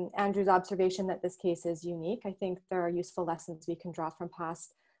Andrew's observation that this case is unique. I think there are useful lessons we can draw from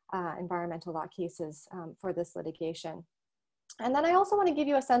past environmental law cases for this litigation. And then I also want to give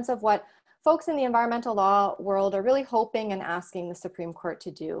you a sense of what folks in the environmental law world are really hoping and asking the Supreme Court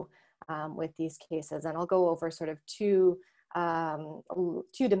to do with these cases. And I'll go over sort of two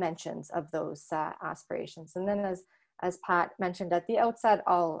dimensions of those aspirations. And then as Pat mentioned at the outset,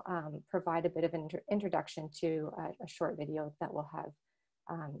 I'll provide a bit of an introduction to a short video that we'll have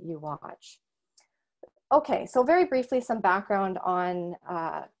you watch. Okay, so very briefly, some background on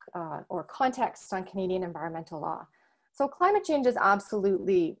or context on Canadian environmental law. So climate change is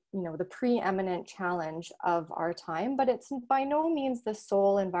absolutely, the preeminent challenge of our time, but it's by no means the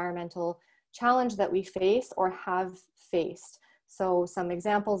sole environmental challenge that we face or have faced. So some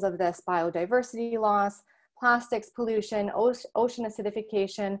examples of this: biodiversity loss, plastics pollution, ocean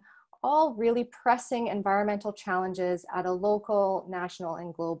acidification, all really pressing environmental challenges at a local, national,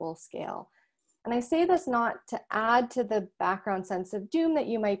 and global scale. And I say this not to add to the background sense of doom that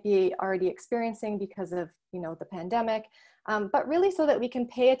you might be already experiencing because of, the pandemic, but really so that we can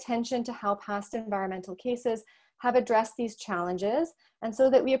pay attention to how past environmental cases have addressed these challenges, and so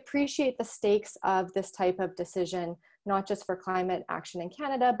that we appreciate the stakes of this type of decision, not just for climate action in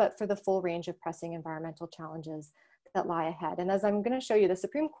Canada, but for the full range of pressing environmental challenges that lie ahead. And as I'm going to show you, the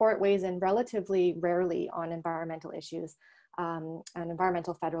Supreme Court weighs in relatively rarely on environmental issues and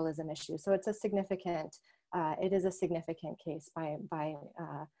environmental federalism issues. So it's a significant, it is a significant case by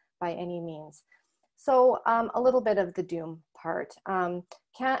any means. So a little bit of the doom part.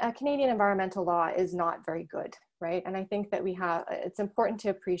 Canadian environmental law is not very good, right? And I think that it's important to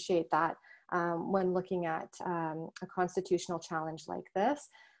appreciate that when looking at a constitutional challenge like this.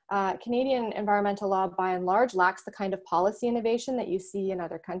 Canadian environmental law, by and large, lacks the kind of policy innovation that you see in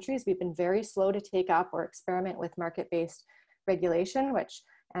other countries. We've been very slow to take up or experiment with market-based regulation, which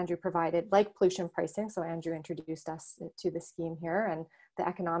Andrew provided, like pollution pricing. So Andrew introduced us to the scheme here and the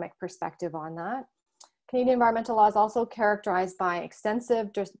economic perspective on that. Canadian environmental law is also characterized by extensive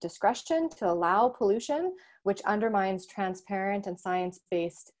discretion to allow pollution, which undermines transparent and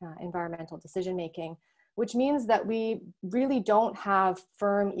science-based environmental decision-making, which means that we really don't have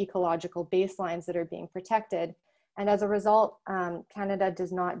firm ecological baselines that are being protected. And as a result, Canada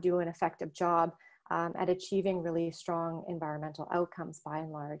does not do an effective job at achieving really strong environmental outcomes by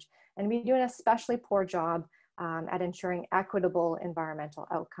and large. And we do an especially poor job at ensuring equitable environmental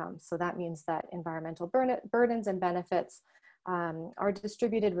outcomes. So that means that environmental burdens and benefits are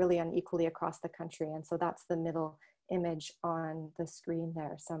distributed really unequally across the country. And so that's the middle image on the screen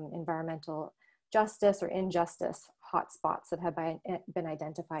there, some environmental justice or injustice hotspots that have been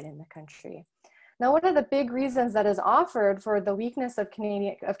identified in the country. Now, one of the big reasons that is offered for the weakness of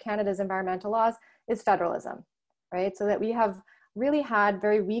Canada's environmental laws is federalism, right? So that we have really had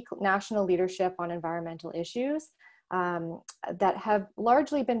very weak national leadership on environmental issues that have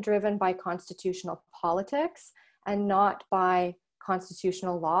largely been driven by constitutional politics and not by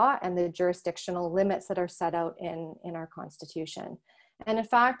constitutional law and the jurisdictional limits that are set out in our Constitution. And in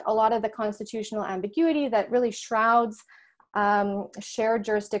fact, a lot of the constitutional ambiguity that really shrouds shared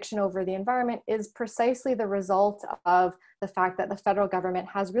jurisdiction over the environment is precisely the result of the fact that the federal government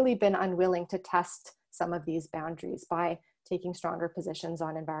has really been unwilling to test some of these boundaries by taking stronger positions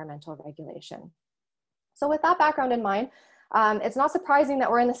on environmental regulation. So with that background in mind, it's not surprising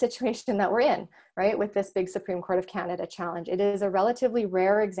that we're in the situation that we're in, right, with this big Supreme Court of Canada challenge. It is a relatively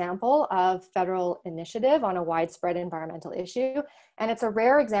rare example of federal initiative on a widespread environmental issue, and it's a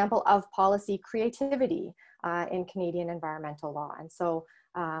rare example of policy creativity in Canadian environmental law. And so,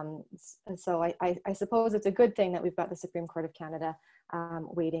 I suppose it's a good thing that we've got the Supreme Court of Canada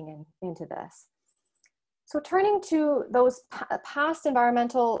wading into this. So turning to those past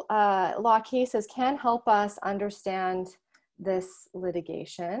environmental law cases can help us understand this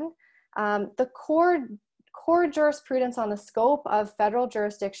litigation. The core jurisprudence on the scope of federal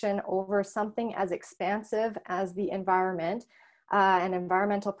jurisdiction over something as expansive as the environment and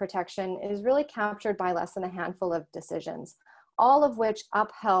environmental protection is really captured by less than a handful of decisions, all of which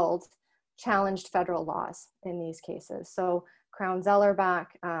upheld challenged federal laws in these cases. So Crown-Zellerbach,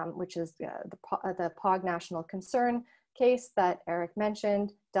 which is the POG National Concern case that Eric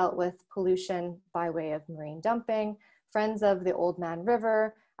mentioned, dealt with pollution by way of marine dumping. Friends of the Old Man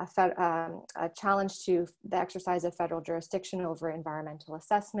River, a challenge to the exercise of federal jurisdiction over environmental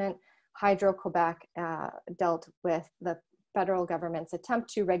assessment. Hydro-Quebec dealt with the federal government's attempt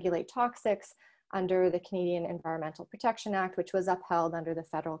to regulate toxics under the Canadian Environmental Protection Act, which was upheld under the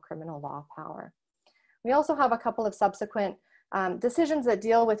federal criminal law power. We also have a couple of subsequent decisions that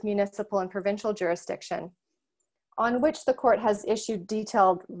deal with municipal and provincial jurisdiction, on which the court has issued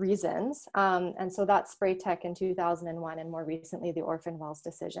detailed reasons. And so that's Spraytech in 2001, and more recently, the Orphan Wells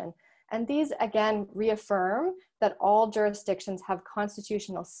decision. And these, again, reaffirm that all jurisdictions have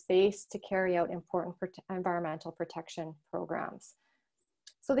constitutional space to carry out important environmental protection programs.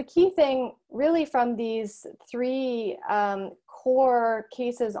 So the key thing really from these three core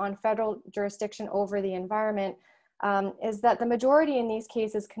cases on federal jurisdiction over the environment is that the majority in these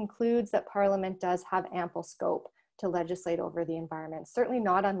cases concludes that Parliament does have ample scope to legislate over the environment, certainly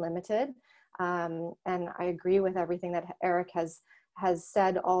not unlimited. And I agree with everything that Eric has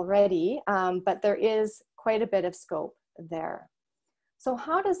said already, but there is quite a bit of scope there. So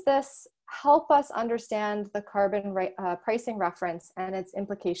how does this help us understand the carbon pricing reference and its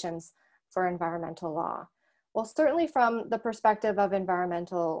implications for environmental law? Well, certainly from the perspective of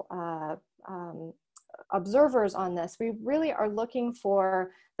environmental observers on this, we really are looking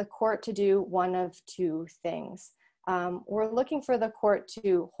for the court to do one of two things. We're looking for the court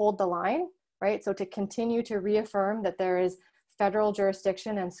to hold the line, right? So to continue to reaffirm that there is federal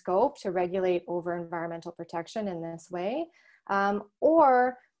jurisdiction and scope to regulate over environmental protection in this way,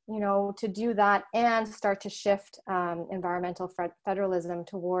 or to do that and start to shift environmental federalism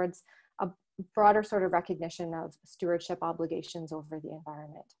towards a broader sort of recognition of stewardship obligations over the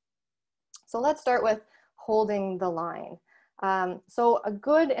environment. So let's start with holding the line. So a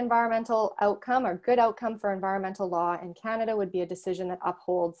good environmental outcome, or good outcome for environmental law in Canada, would be a decision that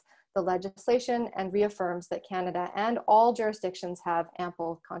upholds the legislation and reaffirms that Canada and all jurisdictions have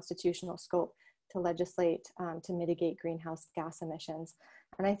ample constitutional scope to legislate to mitigate greenhouse gas emissions.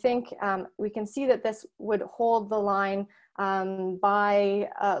 And I think we can see that this would hold the line by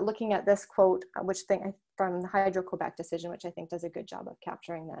looking at this quote, from the Hydro-Quebec decision, which I think does a good job of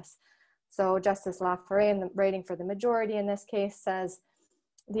capturing this. So Justice Laforêt, writing for the majority in this case, says,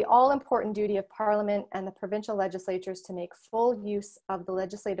 "The all-important duty of Parliament and the provincial legislatures to make full use of the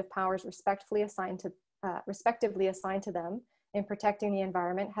legislative powers respectively assigned to them in protecting the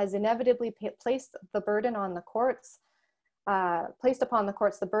environment has inevitably placed upon the courts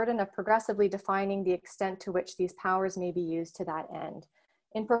the burden of progressively defining the extent to which these powers may be used to that end.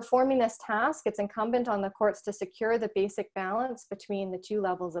 In performing this task, it's incumbent on the courts to secure the basic balance between the two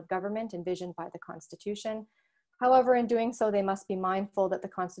levels of government envisioned by the Constitution. However, in doing so, they must be mindful that the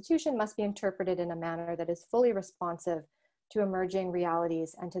Constitution must be interpreted in a manner that is fully responsive to emerging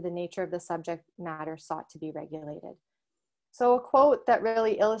realities and to the nature of the subject matter sought to be regulated." So a quote that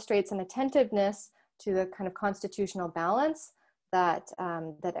really illustrates an attentiveness to the kind of constitutional balance that,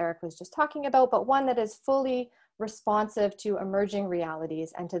 that Eric was just talking about, but one that is fully responsive to emerging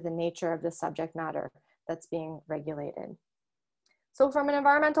realities and to the nature of the subject matter that's being regulated. So from an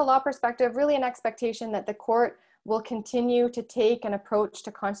environmental law perspective, really an expectation that the court will continue to take an approach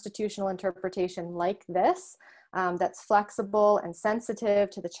to constitutional interpretation like this, that's flexible and sensitive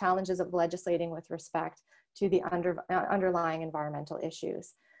to the challenges of legislating with respect to the underlying environmental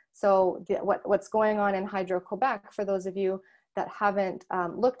issues. So what's going on in Hydro-Quebec, for those of you that haven't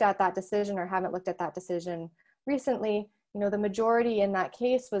looked at that decision or haven't looked at that decision recently, the majority in that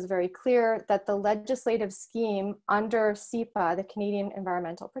case was very clear that the legislative scheme under CEPA, the Canadian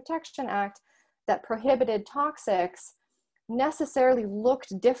Environmental Protection Act, that prohibited toxics necessarily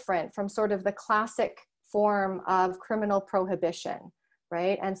looked different from sort of the classic form of criminal prohibition,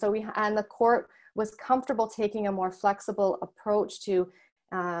 right? And so the court was comfortable taking a more flexible approach to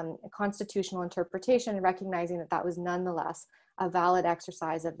constitutional interpretation, recognizing that that was nonetheless a valid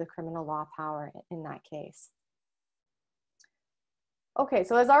exercise of the criminal law power in that case. Okay,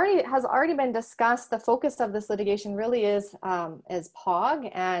 so as has already been discussed, the focus of this litigation really is POG,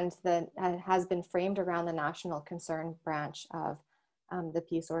 and has been framed around the national concern branch of the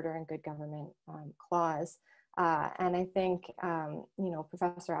Peace, Order, and Good Government clause. And I think,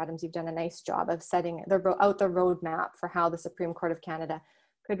 Professor Adams, you've done a nice job of setting out the roadmap for how the Supreme Court of Canada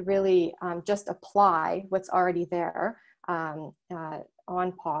could really just apply what's already there on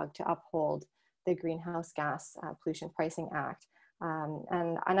POG to uphold the Greenhouse Gas Pollution Pricing Act.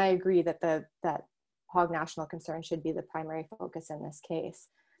 And I agree that that POG national concern should be the primary focus in this case.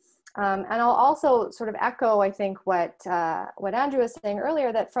 And I'll also sort of echo, I think, what Andrew was saying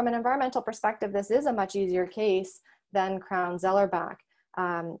earlier, that from an environmental perspective, this is a much easier case than Crown-Zellerbach.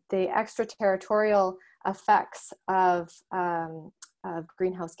 The extraterritorial effects of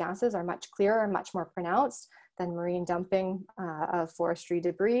greenhouse gases are much clearer and much more pronounced than marine dumping of forestry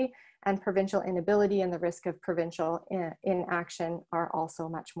debris, and provincial inability and the risk of provincial inaction are also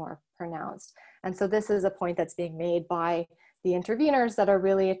much more pronounced. And so this is a point that's being made by the interveners that are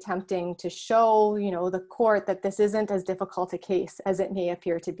really attempting to show, the court that this isn't as difficult a case as it may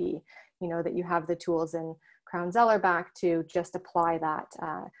appear to be, that you have the tools in Crown-Zellerbach to just apply that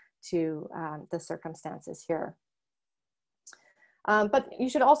to the circumstances here. But you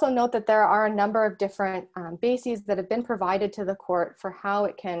should also note that there are a number of different bases that have been provided to the court for how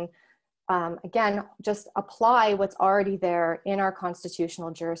it can, again, just apply what's already there in our constitutional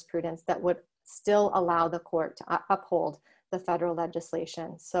jurisprudence that would still allow the court to uphold the federal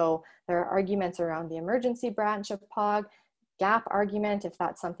legislation. So there are arguments around the emergency branch of POG, gap argument, if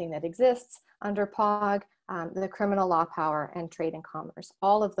that's something that exists under POG, the criminal law power, and trade and commerce.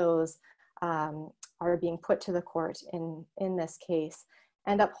 All of those are being put to the court in this case.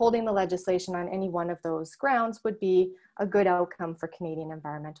 And upholding the legislation on any one of those grounds would be a good outcome for Canadian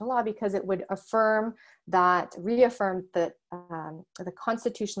environmental law, because it would reaffirm that the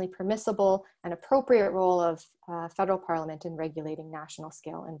constitutionally permissible and appropriate role of federal parliament in regulating national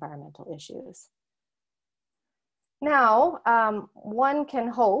scale environmental issues. Now, one can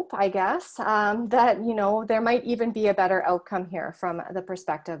hope, I guess, that, there might even be a better outcome here from the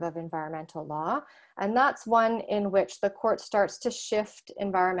perspective of environmental law. And that's one in which the court starts to shift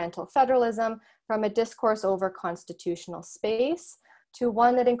environmental federalism from a discourse over constitutional space to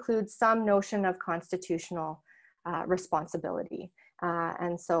one that includes some notion of constitutional responsibility.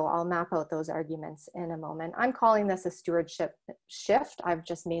 And so I'll map out those arguments in a moment. I'm calling this a stewardship shift. I've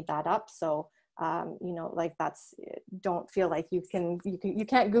just made that up. So don't feel like you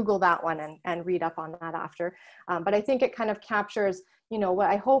can't Google that one and read up on that after. But I think it kind of captures, what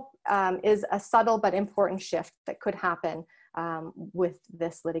I hope is a subtle but important shift that could happen with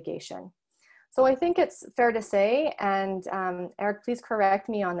this litigation. So I think it's fair to say, and Eric, please correct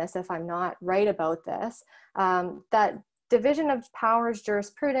me on this if I'm not right about this, that division of powers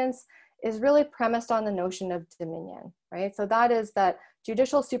jurisprudence is really premised on the notion of dominion, right? So that is that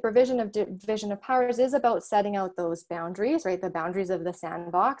judicial supervision of division of powers is about setting out those boundaries, right? The boundaries of the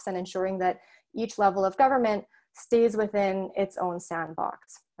sandbox, and ensuring that each level of government stays within its own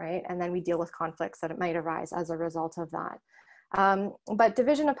sandbox, right? And then we deal with conflicts that might arise as a result of that. But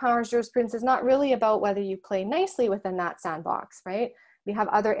division of powers jurisprudence is not really about whether you play nicely within that sandbox, right? We have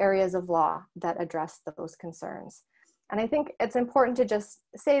other areas of law that address those concerns. And I think it's important to just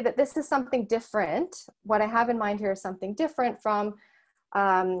say that this is something different. What I have in mind here is something different from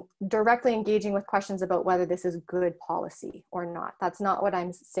directly engaging with questions about whether this is good policy or not. That's not what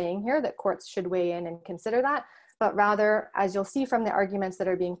I'm saying here, that courts should weigh in and consider that, but rather, as you'll see from the arguments that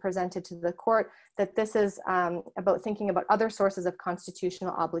are being presented to the court, that this is about thinking about other sources of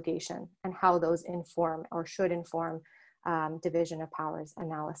constitutional obligation and how those inform or should inform division of powers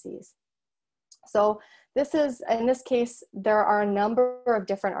analyses. So this is, in this case, there are a number of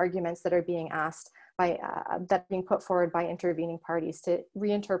different arguments that are being asked by, that being put forward by intervening parties to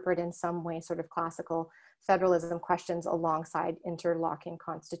reinterpret in some way sort of classical federalism questions alongside interlocking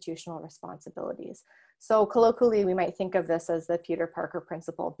constitutional responsibilities. So colloquially, we might think of this as the Peter Parker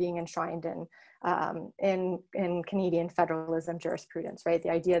principle being enshrined in Canadian federalism jurisprudence, right?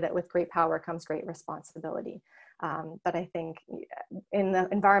 The idea that with great power comes great responsibility. But I think in the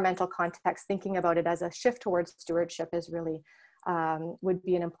environmental context, thinking about it as a shift towards stewardship is really, would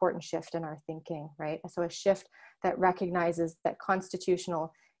be an important shift in our thinking, right? So a shift that recognizes that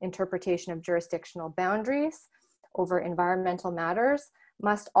constitutional interpretation of jurisdictional boundaries over environmental matters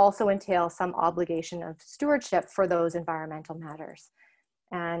must also entail some obligation of stewardship for those environmental matters.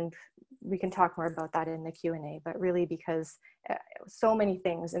 And we can talk more about that in the Q&A, but really because so many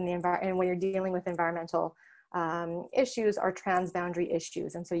things in the environment, and when you're dealing with environmental issues are transboundary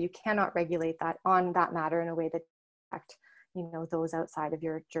issues. And so you cannot regulate that on that matter in a way that affect, you know, those outside of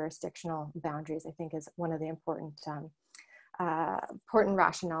your jurisdictional boundaries, I think is one of the important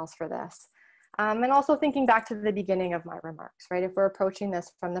rationales for this. And also thinking back to the beginning of my remarks, right? If we're approaching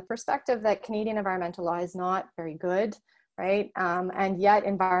this from the perspective that Canadian environmental law is not very good, right? And yet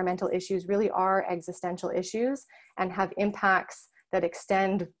environmental issues really are existential issues and have impacts that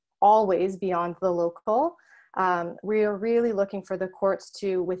extend always beyond the local. We are really looking for the courts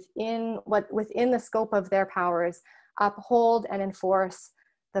to, within the scope of their powers, uphold and enforce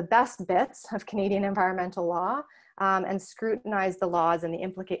the best bits of Canadian environmental law, and scrutinize the laws and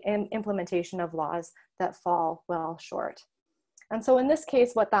the implementation of laws that fall well short. And so in this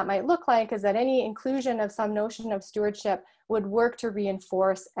case, what that might look like is that any inclusion of some notion of stewardship would work to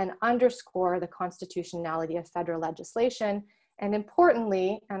reinforce and underscore the constitutionality of federal legislation. And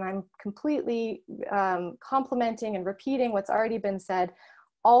importantly, and I'm completely complementing and repeating what's already been said,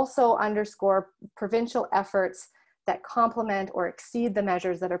 also underscore provincial efforts that complement or exceed the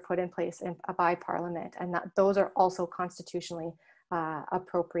measures that are put in place by Parliament, and that those are also constitutionally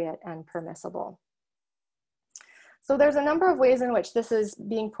appropriate and permissible. So there's a number of ways in which this is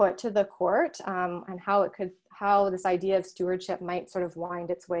being put to the court, and how this idea of stewardship might sort of wind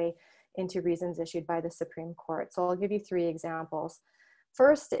its way into reasons issued by the Supreme Court. So I'll give you 3 examples.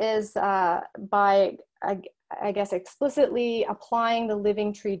 First is by, I guess, explicitly applying the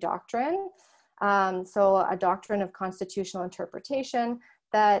living tree doctrine. So a doctrine of constitutional interpretation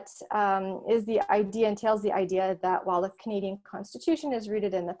that is the idea, entails the idea that while the Canadian Constitution is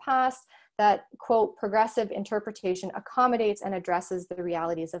rooted in the past, that, quote, progressive interpretation accommodates and addresses the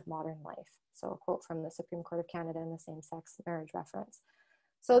realities of modern life. So a quote from the Supreme Court of Canada in the same-sex marriage reference.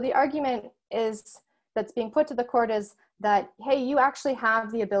 So the argument that's being put to the court is that, hey, you actually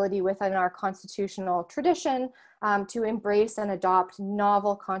have the ability within our constitutional tradition to embrace and adopt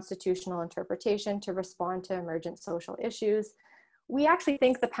novel constitutional interpretation to respond to emergent social issues. We actually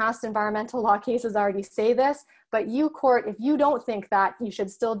think the past environmental law cases already say this, but you, court, if you don't think that, you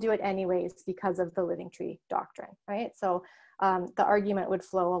should still do it anyways because of the living tree doctrine, right? So the argument would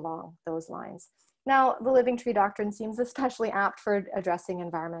flow along those lines. Now, the living tree doctrine seems especially apt for addressing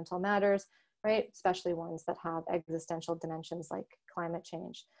environmental matters, right? Especially ones that have existential dimensions like climate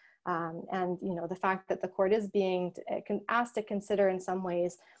change. And you know, the fact that the court is being asked to consider in some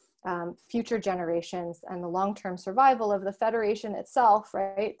ways future generations and the long-term survival of the Federation itself,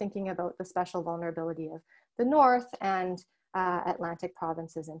 right? Thinking about the special vulnerability of the North and Atlantic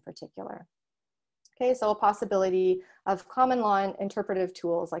provinces in particular. Okay, so a possibility of common law and interpretive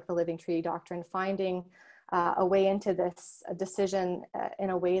tools like the living tree doctrine finding a way into this decision in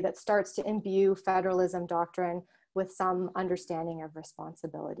a way that starts to imbue federalism doctrine with some understanding of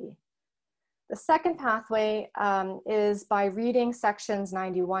responsibility. The second pathway is by reading sections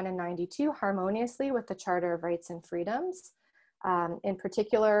 91 and 92 harmoniously with the Charter of Rights and Freedoms. In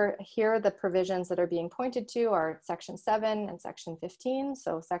particular, here the provisions that are being pointed to are section 7 and section 15.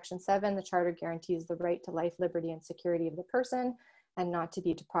 So section 7, the Charter guarantees the right to life, liberty, and security of the person, and not to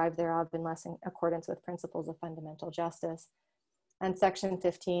be deprived thereof unless in accordance with principles of fundamental justice. And section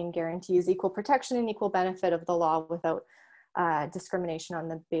 15 guarantees equal protection and equal benefit of the law without discrimination on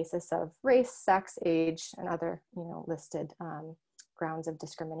the basis of race, sex, age, and other, you know, listed grounds of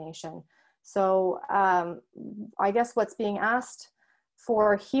discrimination. So I guess what's being asked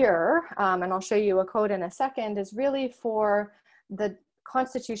for here, and I'll show you a code in a second, is really for the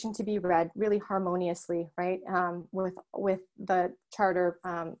Constitution to be read really harmoniously, right, with the charter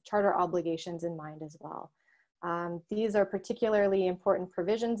obligations in mind as well. These are particularly important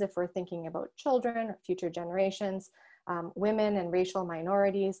provisions if we're thinking about children or future generations, women and racial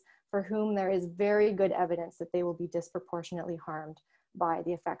minorities, for whom there is very good evidence that they will be disproportionately harmed by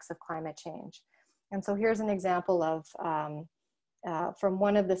the effects of climate change. And so here's an example of, from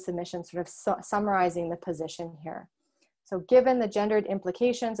one of the submissions, sort of summarizing the position here. So given the gendered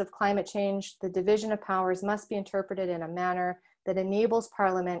implications of climate change, the division of powers must be interpreted in a manner that enables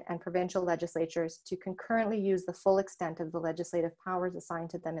Parliament and provincial legislatures to concurrently use the full extent of the legislative powers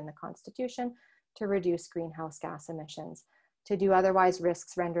assigned to them in the Constitution to reduce greenhouse gas emissions. To do otherwise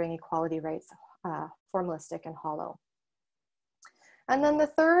risks rendering equality rights formalistic and hollow. And then the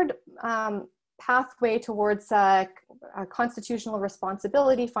third pathway towards a constitutional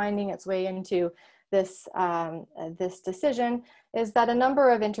responsibility finding its way into this, this decision is that a number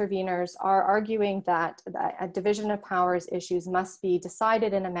of interveners are arguing that a division of powers issues must be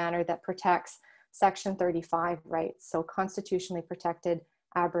decided in a manner that protects Section 35 rights, so constitutionally protected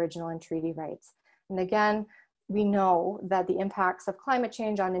Aboriginal and treaty rights. And again, we know that the impacts of climate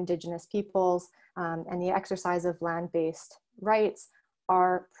change on Indigenous peoples and the exercise of land-based rights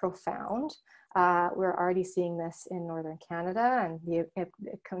are profound. We're already seeing this in Northern Canada, and the the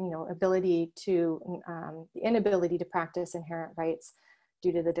inability to practice inherent rights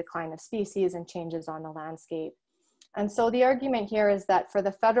due to the decline of species and changes on the landscape. And so the argument here is that for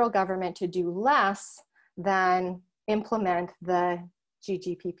the federal government to do less than implement the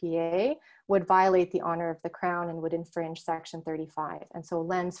GGPPA would violate the honor of the Crown and would infringe Section 35, and so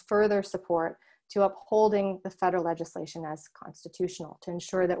lends further support to upholding the federal legislation as constitutional, to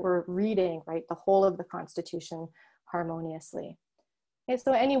ensure that we're reading, right, the whole of the Constitution harmoniously. Okay,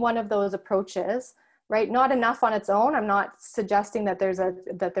 so any one of those approaches, right, not enough on its own. I'm not suggesting that there's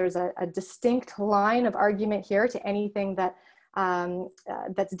a distinct line of argument here to anything that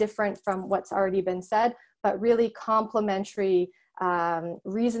that's different from what's already been said, but really complementary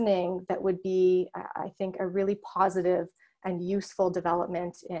reasoning that would be, I think, a really positive and useful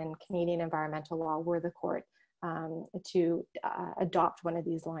development in Canadian environmental law were the court to adopt one of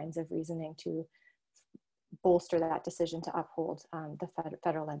these lines of reasoning to bolster that decision to uphold the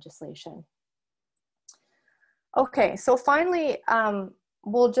federal legislation. Okay, so finally,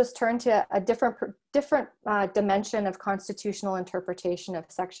 we'll just turn to a different dimension of constitutional interpretation of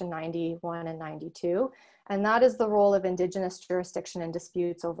Section 91 and 92, and that is the role of Indigenous jurisdiction in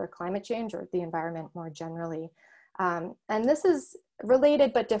disputes over climate change or the environment more generally. And this is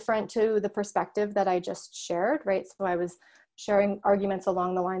related but different to the perspective that I just shared, right? So I was sharing arguments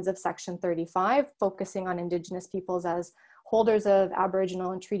along the lines of Section 35, focusing on Indigenous peoples as holders of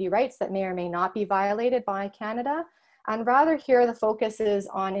Aboriginal and treaty rights that may or may not be violated by Canada. And rather here, the focus is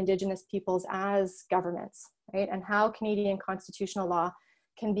on Indigenous peoples as governments, right? And how Canadian constitutional law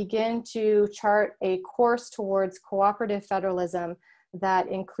can begin to chart a course towards cooperative federalism that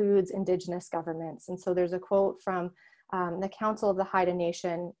includes Indigenous governments. And so there's a quote from the Council of the Haida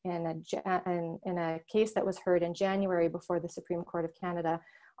Nation in a case that was heard in January before the Supreme Court of Canada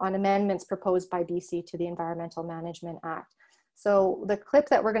on amendments proposed by BC to the Environmental Management Act. So the clip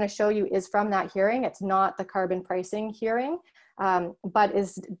that we're going to show you is from that hearing. It's not the carbon pricing hearing, but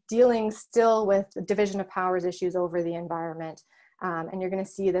is dealing still with division of powers issues over the environment. And you're going to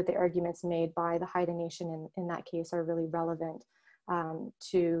see that the arguments made by the Haida Nation in that case are really relevant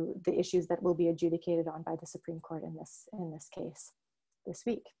to the issues that will be adjudicated on by the Supreme Court in this case this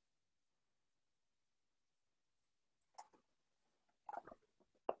week.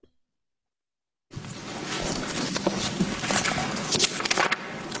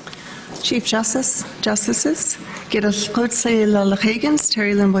 Chief Justice, Justices, Gerald Higgins,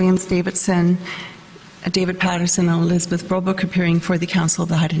 Terry Lynn Williams Davidson, David Patterson, and Elizabeth Roebuck appearing for the Council of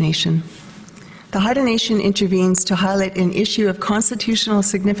the Haida Nation. The Haida Nation intervenes to highlight an issue of constitutional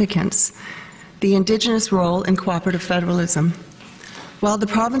significance, the Indigenous role in cooperative federalism. While the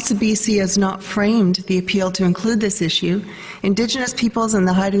province of BC has not framed the appeal to include this issue, Indigenous peoples and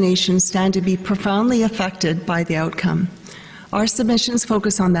the Haida Nation stand to be profoundly affected by the outcome. Our submissions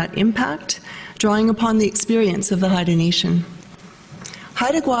focus on that impact, drawing upon the experience of the Haida Nation.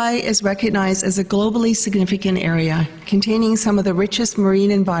 Haida Gwaii is recognized as a globally significant area containing some of the richest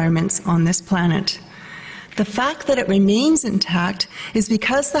marine environments on this planet. The fact that it remains intact is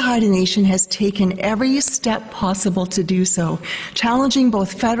because the Haida Nation has taken every step possible to do so, challenging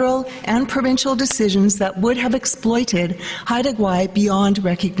both federal and provincial decisions that would have exploited Haida Gwaii beyond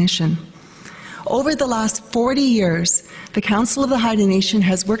recognition. Over the last 40 years, the Council of the Haida Nation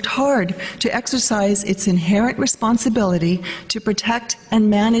has worked hard to exercise its inherent responsibility to protect and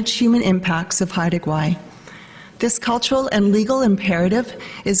manage human impacts of Haida Gwaii. This cultural and legal imperative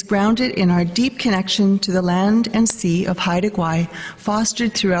is grounded in our deep connection to the land and sea of Haida Gwaii,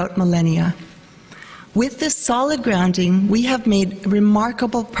 fostered throughout millennia. With this solid grounding, we have made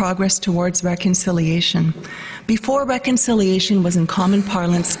remarkable progress towards reconciliation. before reconciliation was in common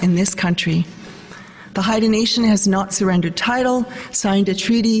parlance in this country. The Haida Nation has not surrendered title, signed a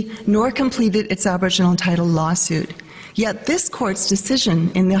treaty, nor completed its Aboriginal title lawsuit. Yet this court's decision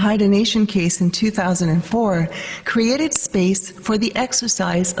in the Haida Nation case in 2004 created space for the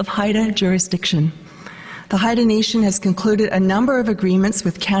exercise of Haida jurisdiction. The Haida Nation has concluded a number of agreements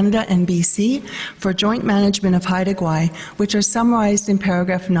with Canada and BC for joint management of Haida Gwaii, which are summarized in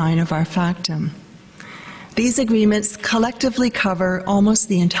paragraph 9 of our factum. These agreements collectively cover almost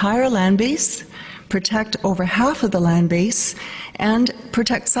the entire land base, protect over half of the land base, and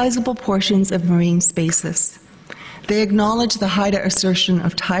protect sizable portions of marine spaces. They acknowledge the Haida assertion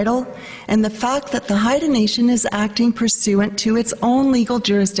of title and the fact that the Haida Nation is acting pursuant to its own legal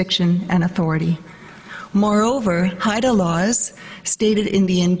jurisdiction and authority. Moreover, Haida laws, stated in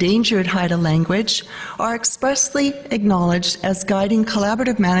the endangered Haida language, are expressly acknowledged as guiding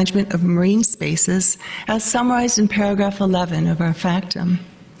collaborative management of marine spaces, as summarized in paragraph 11 of our factum.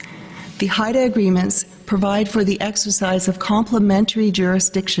 The Haida agreements provide for the exercise of complementary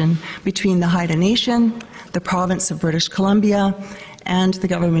jurisdiction between the Haida Nation, the province of British Columbia, and the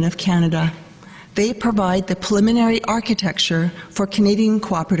Government of Canada. They provide the preliminary architecture for Canadian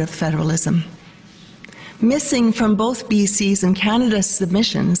cooperative federalism. Missing from both BC's and Canada's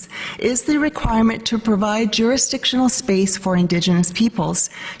submissions is the requirement to provide jurisdictional space for Indigenous peoples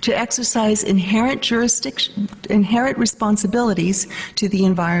to exercise inherent responsibilities to the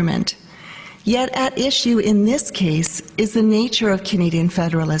environment. Yet at issue in this case is the nature of Canadian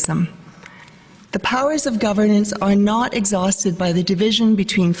federalism. The powers of governance are not exhausted by the division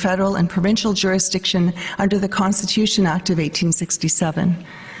between federal and provincial jurisdiction under the Constitution Act of 1867.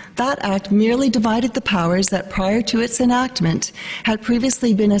 That act merely divided the powers that prior to its enactment had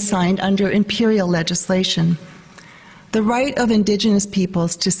previously been assigned under imperial legislation. The right of Indigenous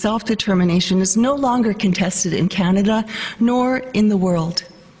peoples to self-determination is no longer contested in Canada nor in the world.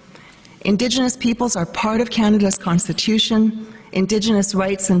 Indigenous peoples are part of Canada's Constitution. Indigenous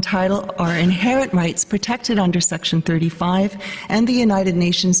rights and title are inherent rights protected under Section 35 and the United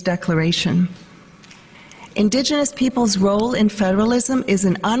Nations Declaration. Indigenous peoples' role in federalism is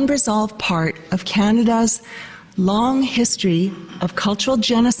an unresolved part of Canada's long history of cultural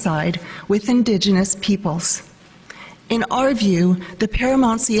genocide with Indigenous peoples. In our view, the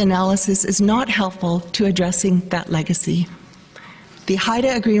paramountcy analysis is not helpful to addressing that legacy. The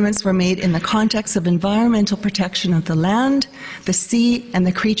Haida agreements were made in the context of environmental protection of the land, the sea, and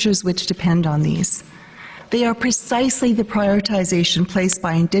the creatures which depend on these. They are precisely the prioritization placed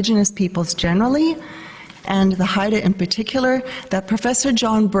by Indigenous peoples generally, and the Haida in particular, that Professor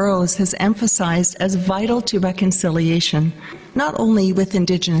John Burroughs has emphasized as vital to reconciliation, not only with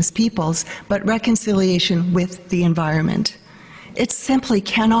Indigenous peoples, but reconciliation with the environment. It simply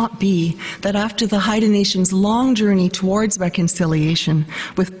cannot be that after the Haida Nation's long journey towards reconciliation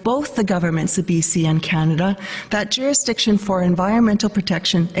with both the governments of BC and Canada, that jurisdiction for environmental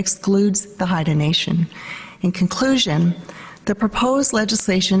protection excludes the Haida Nation. In conclusion, the proposed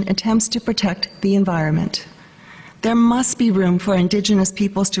legislation attempts to protect the environment. There must be room for Indigenous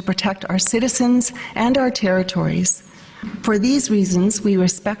peoples to protect our citizens and our territories. For these reasons, we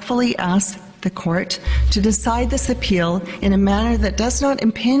respectfully ask the court to decide this appeal in a manner that does not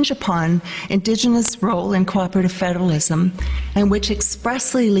impinge upon Indigenous role in cooperative federalism and which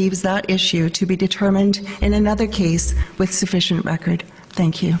expressly leaves that issue to be determined in another case with sufficient record.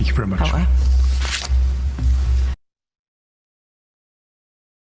 Thank you. Thank you very much. Paula.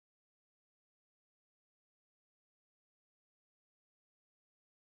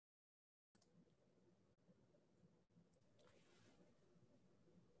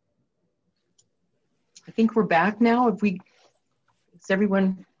 I think we're back now. Is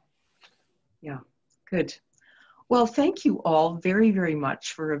everyone? Yeah, good. Well, thank you all very, very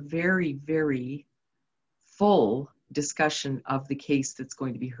much for a very, very full discussion of the case that's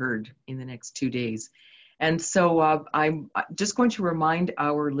going to be heard in the next 2 days. And so I'm just going to remind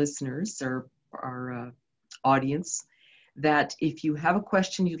our listeners, or our audience, that if you have a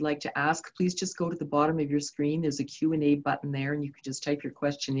question you'd like to ask, please just go to the bottom of your screen. There's a Q&A button there, and you can just type your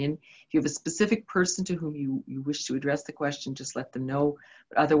question in. If you have a specific person to whom you wish to address the question, just let them know.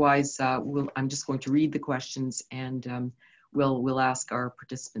 But otherwise, I'm just going to read the questions, and we'll ask our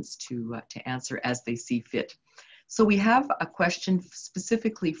participants to answer as they see fit. So we have a question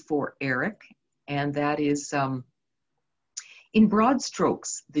specifically for Eric, and that is, in broad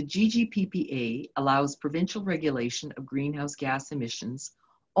strokes, the GGPPA allows provincial regulation of greenhouse gas emissions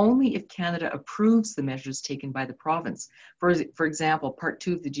only if Canada approves the measures taken by the province. For example, Part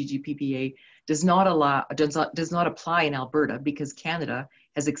 2 of the GGPPA does not apply in Alberta because Canada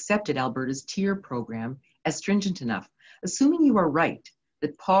has accepted Alberta's TIER program as stringent enough, assuming you are right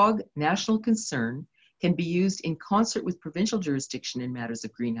that POG national concern can be used in concert with provincial jurisdiction in matters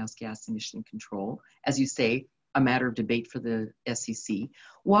of greenhouse gas emission control, as you say, a matter of debate for the SEC.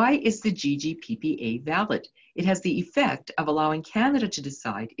 Why is the GGPPA valid? It has the effect of allowing Canada to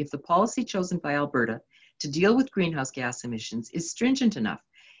decide if the policy chosen by Alberta to deal with greenhouse gas emissions is stringent enough.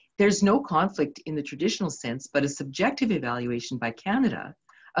 There's no conflict in the traditional sense, but a subjective evaluation by Canada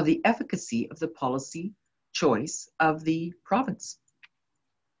of the efficacy of the policy choice of the province.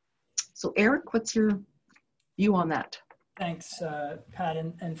 So Eric, what's your view on that? Thanks, Pat,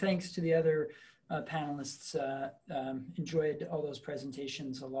 and thanks to the other panelists. Enjoyed all those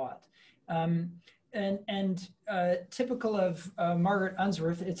presentations a lot. Typical of Margaret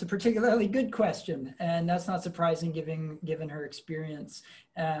Unsworth, it's a particularly good question, and that's not surprising given her experience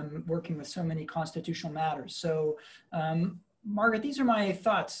working with so many constitutional matters. So, Margaret, these are my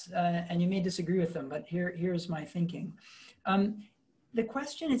thoughts, and you may disagree with them, but here's my thinking. The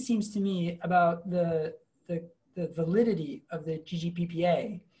question, it seems to me, about the validity of the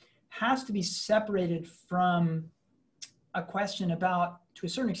GGPPA has to be separated from a question about, to a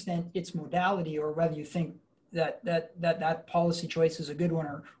certain extent, its modality, or whether you think that policy choice is a good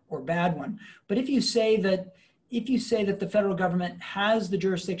one or bad one. But if you say that the federal government has the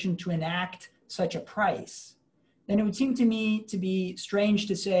jurisdiction to enact such a price, then it would seem to me to be strange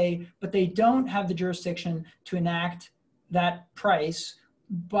to say, but they don't have the jurisdiction to enact that price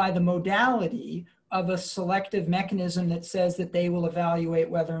by the modality of a selective mechanism that says that they will evaluate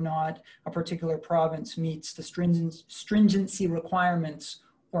whether or not a particular province meets the stringency requirements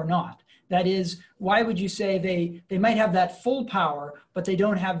or not. That is, why would you say they might have that full power, but they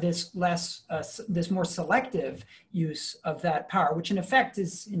don't have this this more selective use of that power, which in effect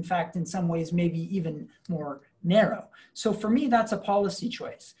is, in some ways, maybe even more narrow. So for me, that's a policy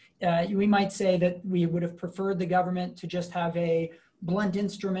choice. We might say that we would have preferred the government to just have a blunt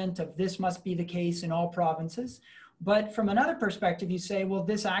instrument of this must be the case in all provinces. But from another perspective, you say, well,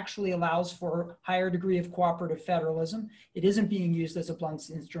 this actually allows for higher degree of cooperative federalism. It isn't being used as a blunt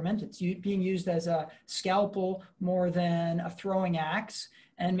instrument. It's being used as a scalpel more than a throwing axe.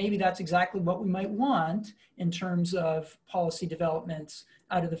 And maybe that's exactly what we might want in terms of policy developments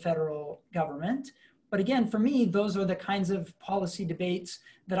out of the federal government. But again, for me, those are the kinds of policy debates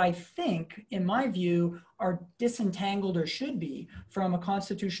that I think, in my view, are disentangled, or should be, from a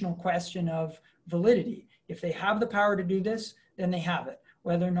constitutional question of validity. If they have the power to do this, then they have it.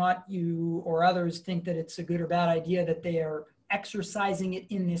 Whether or not you or others think that it's a good or bad idea that they are exercising it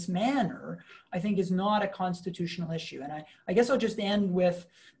in this manner, I think is not a constitutional issue. And I guess I'll just end with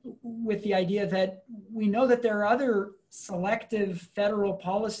the idea that we know that there are other selective federal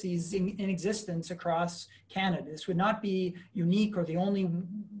policies in existence across Canada. This would not be unique or the only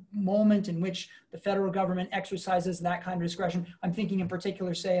moment in which the federal government exercises that kind of discretion. I'm thinking in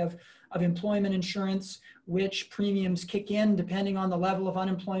particular, say, of employment insurance, which premiums kick in depending on the level of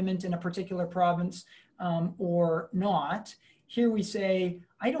unemployment in a particular province or not. Here we say,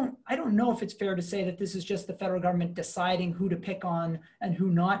 I don't know if it's fair to say that this is just the federal government deciding who to pick on and who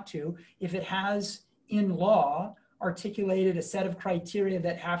not to. If it has in law articulated a set of criteria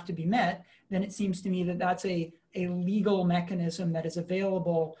that have to be met, then it seems to me that that's a legal mechanism that is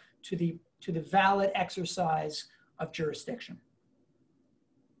available to the valid exercise of jurisdiction.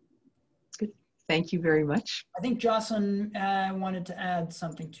 Good. Thank you very much. I think Jocelyn wanted to add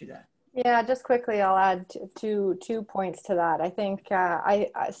something to that. Yeah, just quickly, I'll add two points to that. I think, I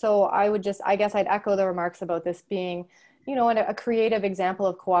guess I'd echo the remarks about this being, a creative example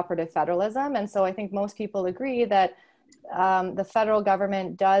of cooperative federalism. And so I think most people agree that the federal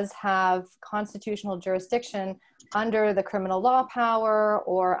government does have constitutional jurisdiction under the criminal law power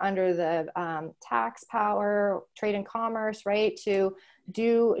or under the tax power, trade and commerce, right, to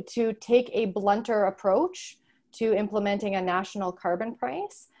take a blunter approach to implementing a national carbon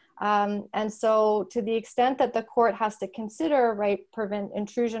price. And so to the extent that the court has to consider, right,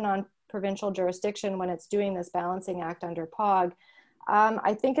 intrusion on provincial jurisdiction when it's doing this balancing act under POG,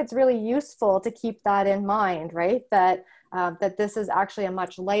 I think it's really useful to keep that in mind, right, that this is actually a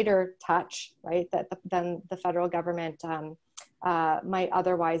much lighter touch, right, than the federal government might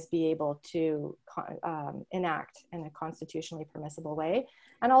otherwise be able to enact in a constitutionally permissible way.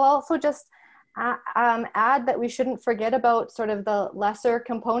 And I'll also just add that we shouldn't forget about sort of the lesser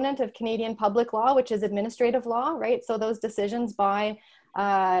component of Canadian public law, which is administrative law, right? So those decisions by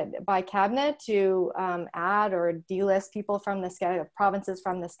cabinet to add or delist people from the provinces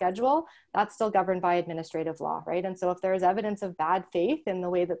from the schedule, that's still governed by administrative law, right? And so if there is evidence of bad faith in the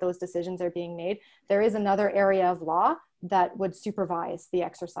way that those decisions are being made, there is another area of law that would supervise the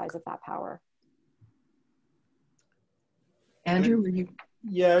exercise of that power. Andrew, were you?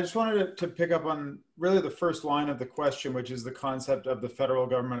 Yeah, I just wanted to pick up on really the first line of the question, which is the concept of the federal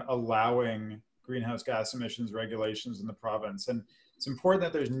government allowing greenhouse gas emissions regulations in the province. And it's important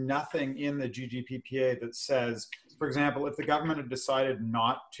that there's nothing in the GGPPA that says, for example, if the government had decided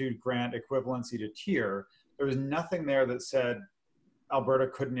not to grant equivalency to tier, there was nothing there that said Alberta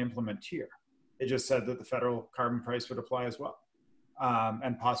couldn't implement tier. It just said that the federal carbon price would apply as well.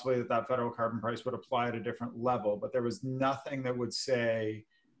 And possibly that federal carbon price would apply at a different level, but there was nothing that would say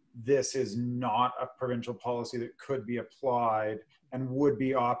this is not a provincial policy that could be applied and would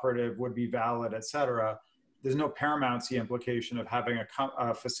be operative, would be valid, et cetera. There's no paramountcy implication of having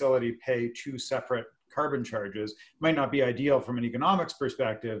a facility pay two separate carbon charges. It might not be ideal from an economics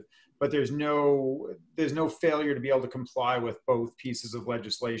perspective, but there's no failure to be able to comply with both pieces of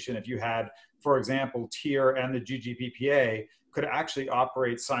legislation. If you had, for example, tier and the GGPPA could actually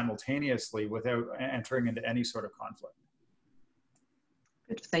operate simultaneously without entering into any sort of conflict.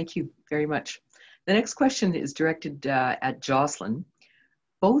 Good, thank you very much. The next question is directed at Jocelyn.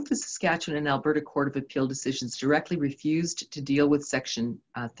 Both the Saskatchewan and Alberta Court of Appeal decisions directly refused to deal with Section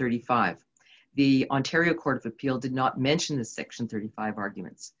 35. The Ontario Court of Appeal did not mention the Section 35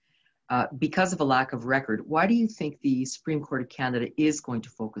 arguments. Because of a lack of record, why do you think the Supreme Court of Canada is going to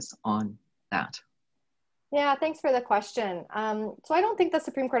focus on that? Yeah, thanks for the question. So I don't think the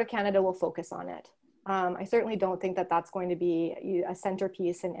Supreme Court of Canada will focus on it. I certainly don't think that that's going to be a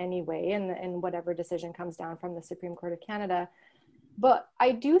centerpiece in any way in whatever decision comes down from the Supreme Court of Canada. But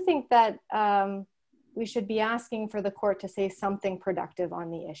I do think that we should be asking for the court to say something productive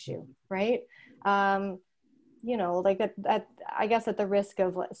on the issue, right? You know, like I guess at the risk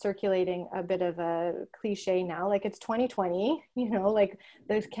of circulating a bit of a cliche now, like it's 2020, you know, like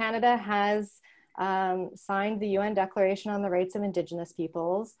Canada has signed the UN Declaration on the Rights of Indigenous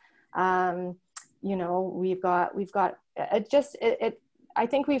Peoples. You know, we've got I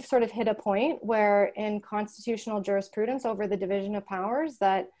think we've sort of hit a point where in constitutional jurisprudence over the division of powers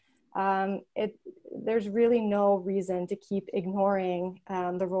that there's really no reason to keep ignoring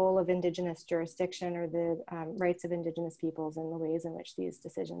the role of Indigenous jurisdiction or the rights of Indigenous peoples and the ways in which these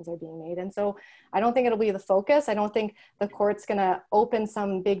decisions are being made. And so I don't think it'll be the focus. I don't think the court's going to open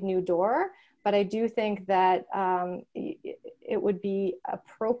some big new door, but I do think that it would be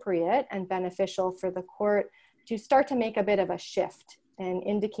appropriate and beneficial for the court to start to make a bit of a shift and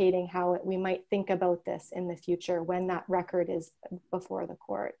indicating how we might think about this in the future when that record is before the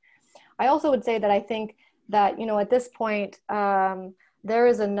court. I also would say that I think that, you know, at this point, there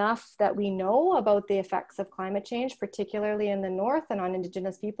is enough that we know about the effects of climate change, particularly in the North and on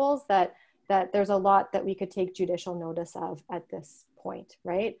Indigenous peoples, that there's a lot that we could take judicial notice of at this point,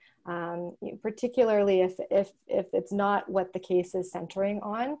 right? Particularly if it's not what the case is centering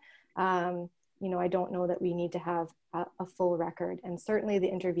on. You know, I don't know that we need to have a full record, and certainly the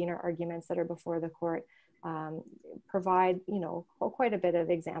intervener arguments that are before the court provide, you know, quite a bit of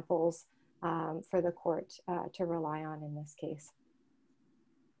examples for the court to rely on in this case.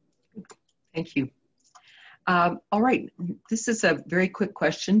 Thank you. All right, this is a very quick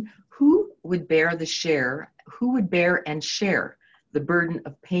question. Who would bear and share the burden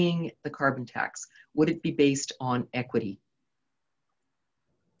of paying the carbon tax? Would it be based on equity?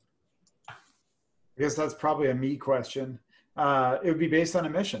 I guess that's probably a me question. It would be based on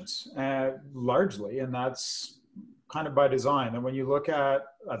emissions, largely, and that's kind of by design. And when you look at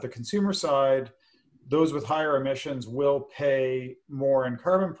the consumer side, those with higher emissions will pay more in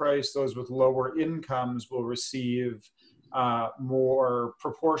carbon price. Those with lower incomes will receive more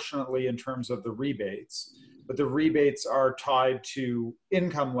proportionately in terms of the rebates. But the rebates are tied to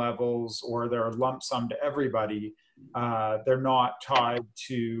income levels, or they're a lump sum to everybody. They're not tied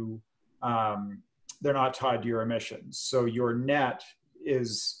to your emissions. So your net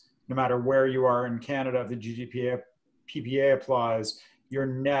is, no matter where you are in Canada, if the GGPPA applies, your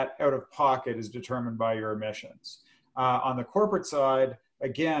net out of pocket is determined by your emissions. On the corporate side,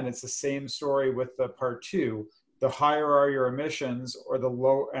 again, it's the same story with the part two. The higher are your emissions, or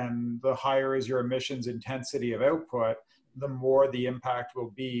the higher is your emissions intensity of output, the more the impact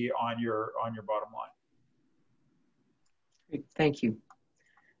will be on your bottom line. Great, thank you.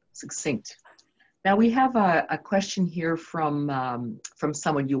 Succinct. Now we have a question here from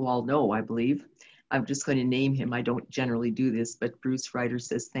someone you all know, I believe. I'm just going to name him. I don't generally do this, but Bruce Ryder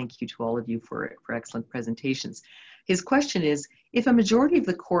says, thank you to all of you for excellent presentations. His question is, if a majority of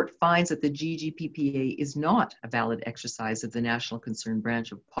the court finds that the GGPPA is not a valid exercise of the National Concern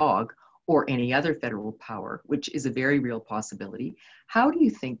Branch of POG or any other federal power, which is a very real possibility, how do you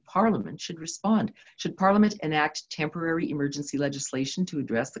think Parliament should respond? Should Parliament enact temporary emergency legislation to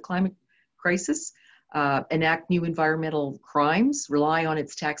address the climate crisis? enact new environmental crimes, rely on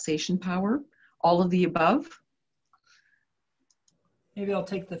its taxation power, all of the above? Maybe I'll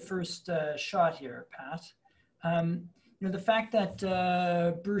take the first shot here, Pat. You know, the fact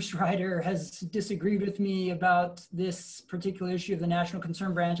that Bruce Ryder has disagreed with me about this particular issue of the National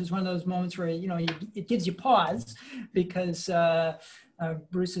Concern Branch is one of those moments where, you know, it gives you pause, because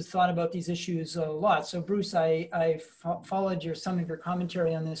Bruce has thought about these issues a lot. So Bruce, I followed some of your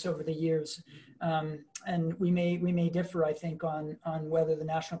commentary on this over the years, and we may differ, I think, on whether the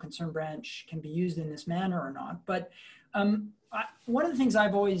National Concern Branch can be used in this manner or not. But one of the things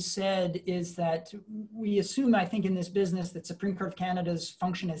I've always said is that we assume, I think, in this business that Supreme Court of Canada's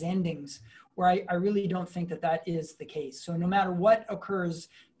function as endings, where I really don't think that that is the case. So no matter what occurs,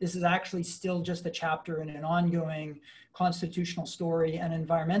 this is actually still just a chapter in an ongoing constitutional story and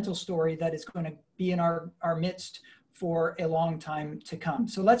environmental story that is going to be in our midst for a long time to come.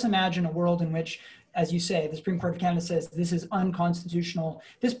 So let's imagine a world in which, as you say, the Supreme Court of Canada says this is unconstitutional.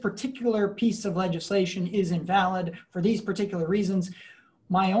 This particular piece of legislation is invalid for these particular reasons.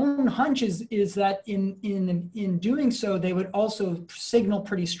 My own hunch is that in doing so, they would also signal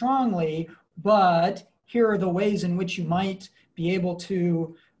pretty strongly, but here are the ways in which you might be able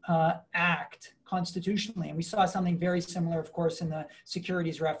to act constitutionally. And we saw something very similar, of course, in the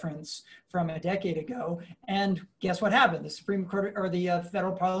securities reference from a decade ago. And guess what happened? The Supreme Court, or the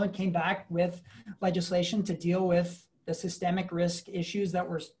federal parliament, came back with legislation to deal with the systemic risk issues that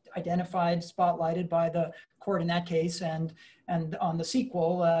were identified, spotlighted by the court in that case. And on the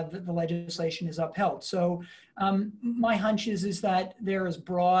sequel, the legislation is upheld. So my hunch is that there is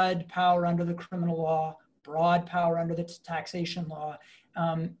broad power under the criminal law, broad power under the taxation law.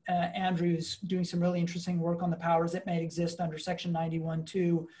 Andrew's doing some really interesting work on the powers that may exist under Section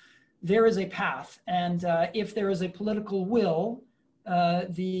 91(2). There is a path, and if there is a political will,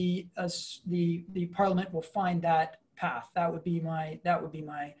 the Parliament will find that path. That would be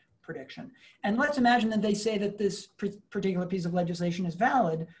my prediction. And let's imagine that they say that this particular piece of legislation is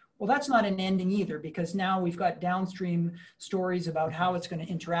valid. Well, that's not an ending either, because now we've got downstream stories about how it's going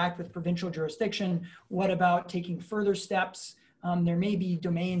to interact with provincial jurisdiction. What about taking further steps? There may be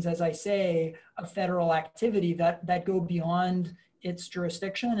domains, as I say, of federal activity that go beyond its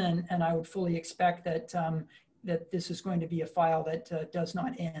jurisdiction, and I would fully expect that that this is going to be a file that does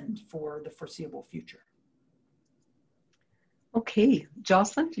not end for the foreseeable future. Okay,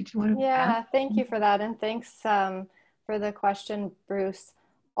 Jocelyn, did you want to add? Thank you for that, and thanks for the question, Bruce.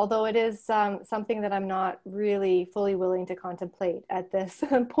 Although it is something that I'm not really fully willing to contemplate at this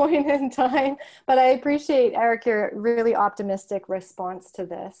point in time, but I appreciate, Eric, your really optimistic response to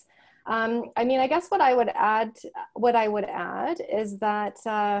this. I mean, I guess what I would add is that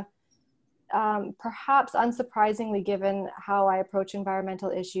perhaps unsurprisingly, given how I approach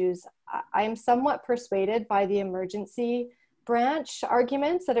environmental issues, I am somewhat persuaded by the emergency branch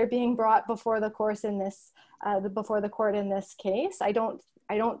arguments that are being brought before the court in this case.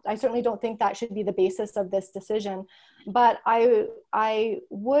 I certainly don't think that should be the basis of this decision, but I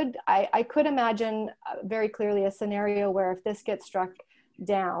could imagine very clearly a scenario where if this gets struck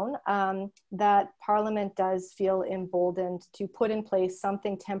down, that Parliament does feel emboldened to put in place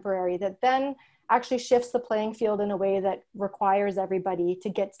something temporary that then actually shifts the playing field in a way that requires everybody to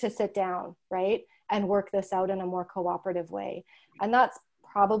get to sit down, right, and work this out in a more cooperative way. And that's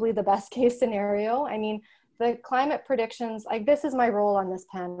probably the best case scenario. I mean, the climate predictions, like, this is my role on this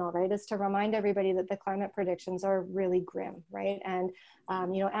panel, right, is to remind everybody that the climate predictions are really grim, right? And,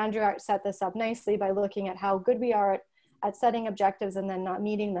 you know, Andrew set this up nicely by looking at how good we are at setting objectives and then not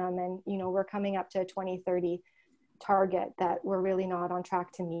meeting them. And, you know, we're coming up to a 2030 target that we're really not on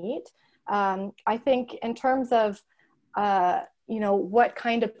track to meet. I think in terms of, you know, what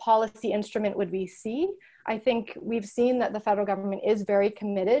kind of policy instrument would we see? I think we've seen that the federal government is very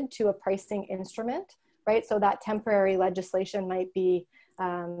committed to a pricing instrument, right? So that temporary legislation might be,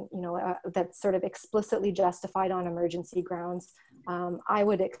 you know, that's sort of explicitly justified on emergency grounds. I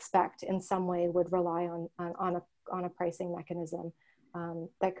would expect in some way would rely on a pricing mechanism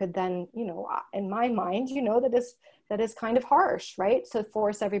that could then, you know, in my mind, you know, that is kind of harsh, right? To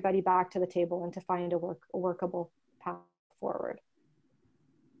force everybody back to the table and to find a workable path forward.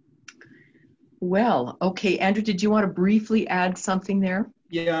 Well, okay, Andrew, did you want to briefly add something there?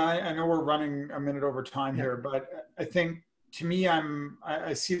 Yeah, I know we're running a minute over time here, but I think, to me,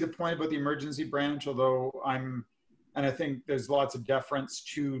 I see the point about the emergency branch, although and I think there's lots of deference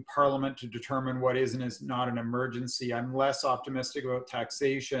to Parliament to determine what is and is not an emergency. I'm less optimistic about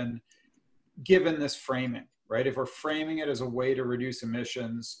taxation, given this framing, right? If we're framing it as a way to reduce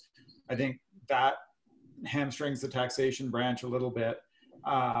emissions, I think that hamstrings the taxation branch a little bit.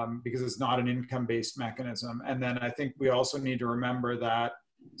 because it's not an income-based mechanism. And then I think we also need to remember that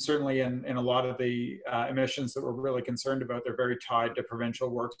certainly in a lot of the emissions that we're really concerned about, they're very tied to provincial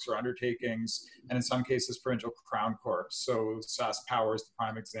works or undertakings, and in some cases, provincial crown corps. So Sask Power is the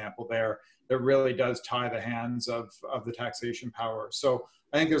prime example there. That really does tie the hands of the taxation power. So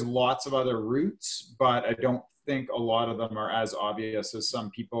I think there's lots of other routes, but I don't think a lot of them are as obvious as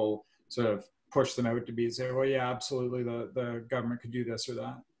some people sort of push them out to be and say, well, yeah, absolutely, the government could do this or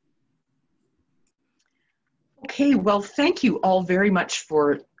that. Okay, well, thank you all very much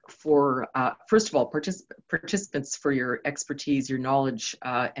for first of all, participants for your expertise, your knowledge,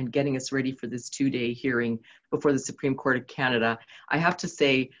 and getting us ready for this two-day hearing before the Supreme Court of Canada. I have to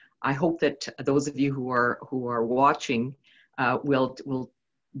say, I hope that those of you who are watching will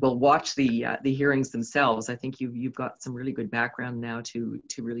watch the hearings themselves. I think you've got some really good background now to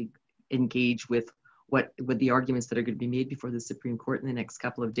really engage with the arguments that are going to be made before the Supreme Court in the next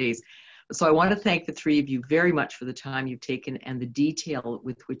couple of days. So I want to thank the three of you very much for the time you've taken and the detail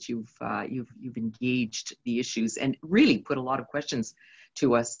with which you've engaged the issues and really put a lot of questions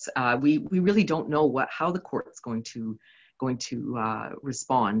to us. We really don't know how the court's going to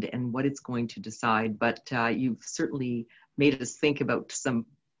respond and what it's going to decide, but you've certainly made us think about some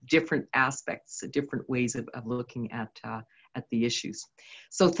different aspects, different ways of looking at the issues.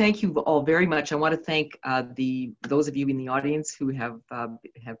 So thank you all very much. I want to thank those of you in the audience who have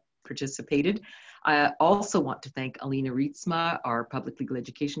participated. I also want to thank Alina Rietsma, our Public Legal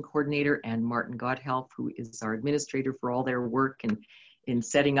Education Coordinator, and Martin Gotthelf, who is our administrator, for all their work and in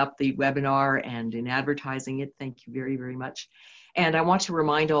setting up the webinar and in advertising it. Thank you very, very much. And I want to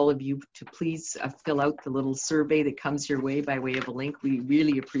remind all of you to please fill out the little survey that comes your way by way of a link. We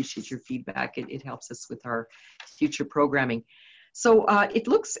really appreciate your feedback. It helps us with our future programming. So it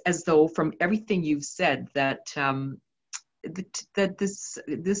looks as though from everything you've said that this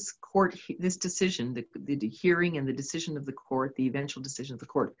decision, the hearing and the decision of the court, the eventual decision of the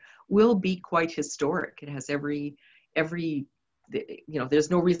court, will be quite historic. It has every there's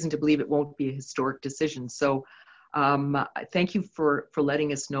no reason to believe it won't be a historic decision. So thank you for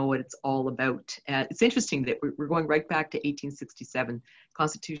letting us know what it's all about. It's interesting that we're going right back to 1867,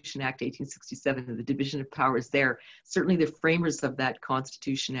 Constitution Act 1867, and the division of powers there. Certainly the framers of that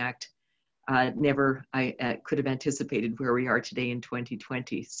Constitution Act never could have anticipated where we are today in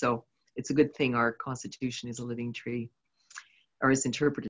 2020. So it's a good thing our Constitution is a living tree, or is interpreted